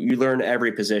 corners. You learn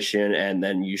every position, and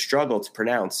then you struggle to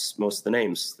pronounce most of the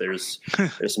names. There's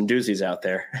some doozies out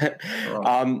there.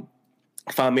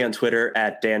 Find me on Twitter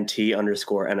at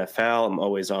DanT_NFL. I'm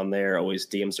always on there. Always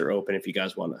DMs are open if you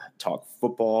guys want to talk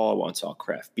football, want to talk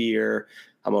craft beer.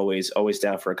 I'm always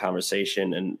down for a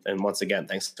conversation. And once again,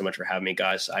 thanks so much for having me,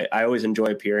 guys. I always enjoy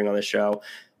appearing on the show.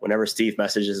 Whenever Steve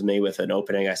messages me with an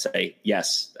opening, I say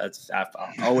yes.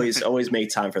 I'll always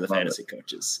make time for the fantasy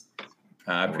coaches.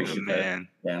 I appreciate that.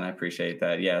 Yeah, and I appreciate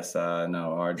that. Yes,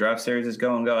 no, our draft series is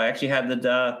go. I actually had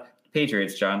the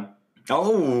Patriots, John.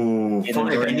 Oh,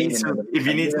 fun. If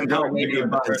you need some help, maybe a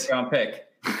first round pick.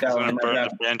 Burn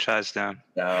the franchise down.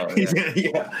 So,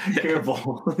 yeah,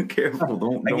 careful.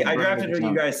 Don't I drafted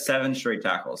you guys 7 straight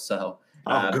tackles, so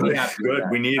Good, good.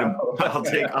 We need them.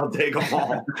 I'll take them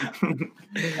all.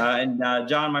 And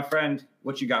John, my friend,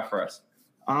 what you got for us?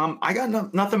 I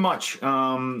got nothing much.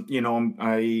 I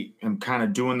am kind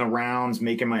of doing the rounds,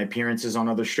 making my appearances on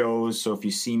other shows. So if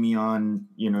you see me on,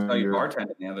 you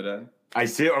bartending the other day. I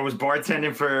was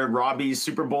bartending for Robbie's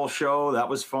Super Bowl show. That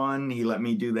was fun. He let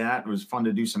me do that. It was fun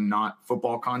to do some not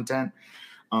football content.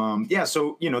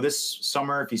 So, this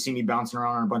summer, if you see me bouncing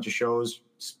around on a bunch of shows,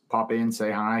 just pop in,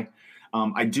 say hi.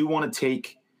 I do want to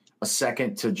take a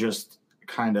second to just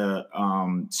kind of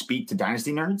speak to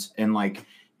Dynasty Nerds and like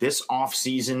this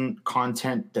off-season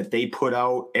content that they put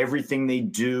out, everything they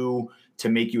do to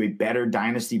make you a better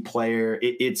Dynasty player.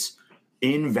 It's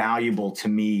invaluable to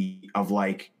me of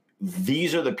like,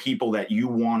 these are the people that you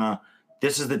want to,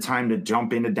 this is the time to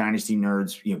jump into Dynasty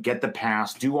Nerds, get the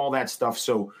pass, do all that stuff.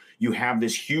 So you have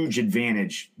this huge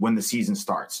advantage when the season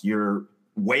starts. You're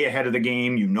way ahead of the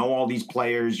game. You know all these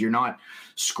players. You're not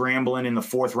scrambling in the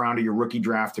 4th round of your rookie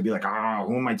draft to be like,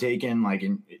 who am I taking? Like,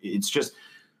 it's just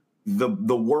the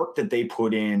work that they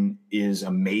put in is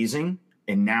amazing.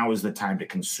 And now is the time to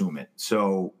consume it.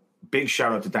 So big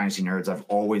shout out to Dynasty Nerds. I've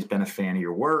always been a fan of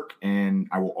your work and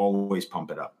I will always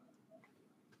pump it up.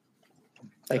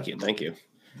 Thank you.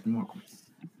 You're welcome.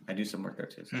 I do some work there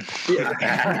too. So.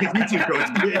 Yeah, you too, Coach.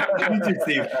 Yeah, you too,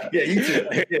 Steve. Yeah, you too.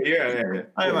 Yeah.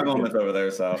 I have my moments over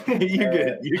there, so you're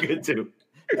good. You're good too.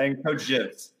 And Coach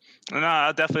Jibs. No,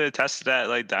 I'll definitely attest to that.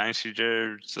 Like Dynasty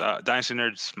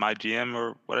Nerds, my GM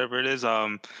or whatever it is.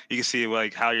 You can see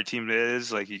like how your team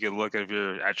is. Like you can look at if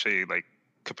you're actually like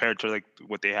compared to like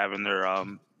what they have in their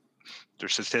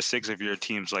statistics, if your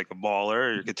team's like a baller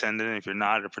or you're contending, if you're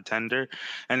not a pretender,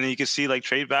 and then you can see like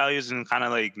trade values and kind of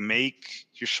like make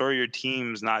sure your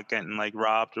team's not getting like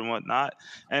robbed and whatnot,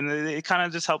 and it kind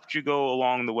of just helped you go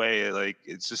along the way. Like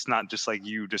it's just not just like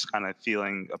you just kind of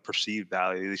feeling a perceived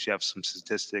value. At least you have some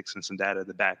statistics and some data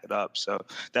to back it up. So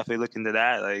definitely look into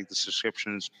that. Like the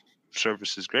subscriptions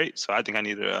service is great, so I think I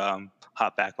need to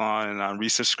hop back on and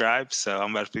resubscribe. So I'm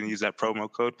about to use that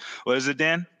promo code. What is it,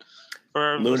 Dan?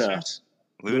 For Luna.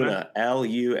 Luna,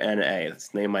 Luna.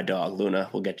 Let's name my dog. Luna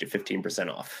will get you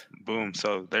 15% off. Boom.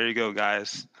 So there you go,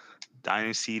 guys.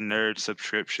 Dynasty Nerd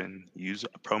subscription. Use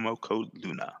promo code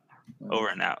Luna. Over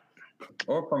and out.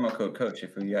 Or promo code Coach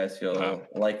if you guys feel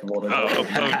likable. I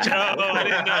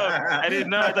didn't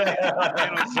know.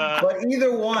 But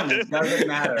either one, it doesn't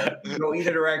matter. Go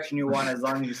either direction you want as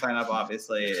long as you sign up,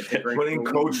 obviously. It's a great Put in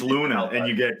Coach Luna and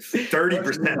you get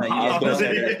 30% off.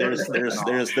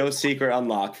 There's no secret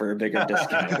unlock for a bigger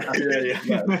discount.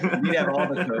 We have all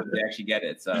the codes to actually get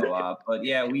it. So, but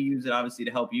yeah, we use it obviously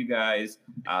to help you guys,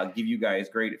 give you guys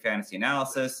great fantasy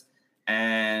analysis.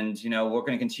 And, we're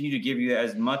going to continue to give you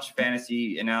as much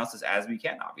fantasy analysis as we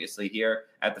can, obviously, here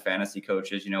at the Fantasy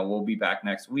Coaches. We'll be back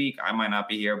next week. I might not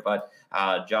be here, but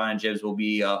John and Jibs will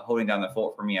be holding down the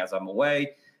fort for me as I'm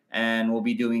away. And we'll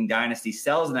be doing Dynasty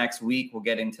Sells next week. We'll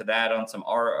get into that on some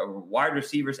wide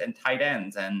receivers and tight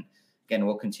ends. And, again,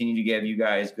 we'll continue to give you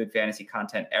guys good fantasy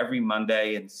content every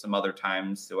Monday and some other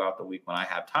times throughout the week when I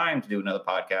have time to do another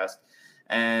podcast.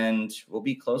 And we'll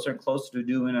be closer and closer to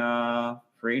doing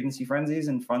free agency frenzies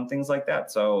and fun things like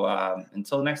that. So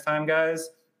until next time,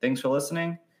 guys, thanks for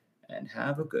listening and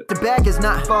have a good one. The bag is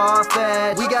not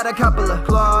far-fetched. We got a couple of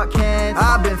Clark Kents.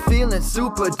 I've been feeling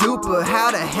super duper.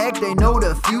 How the heck they know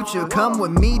the future? Come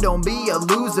with me, don't be a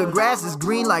loser. Grass is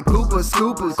green like Cooper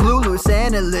Scoopers. Clueless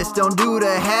analysts don't do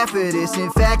the half of this.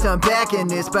 In fact, I'm backing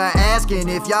this by asking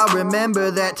if y'all remember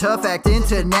that tough acting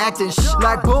to acting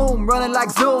like boom, running like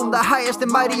Zoom. The highest and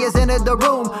mightiest entered the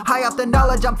room. High off the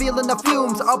knowledge, I'm feeling the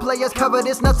fumes. All players covered,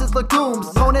 it's nuts as legumes.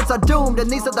 Opponents are doomed, and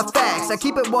these are the facts. I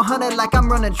keep it 100 like I'm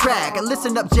running track.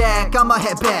 Listen up, Jack, I'ma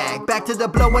head back to the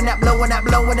blowing that,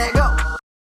 go.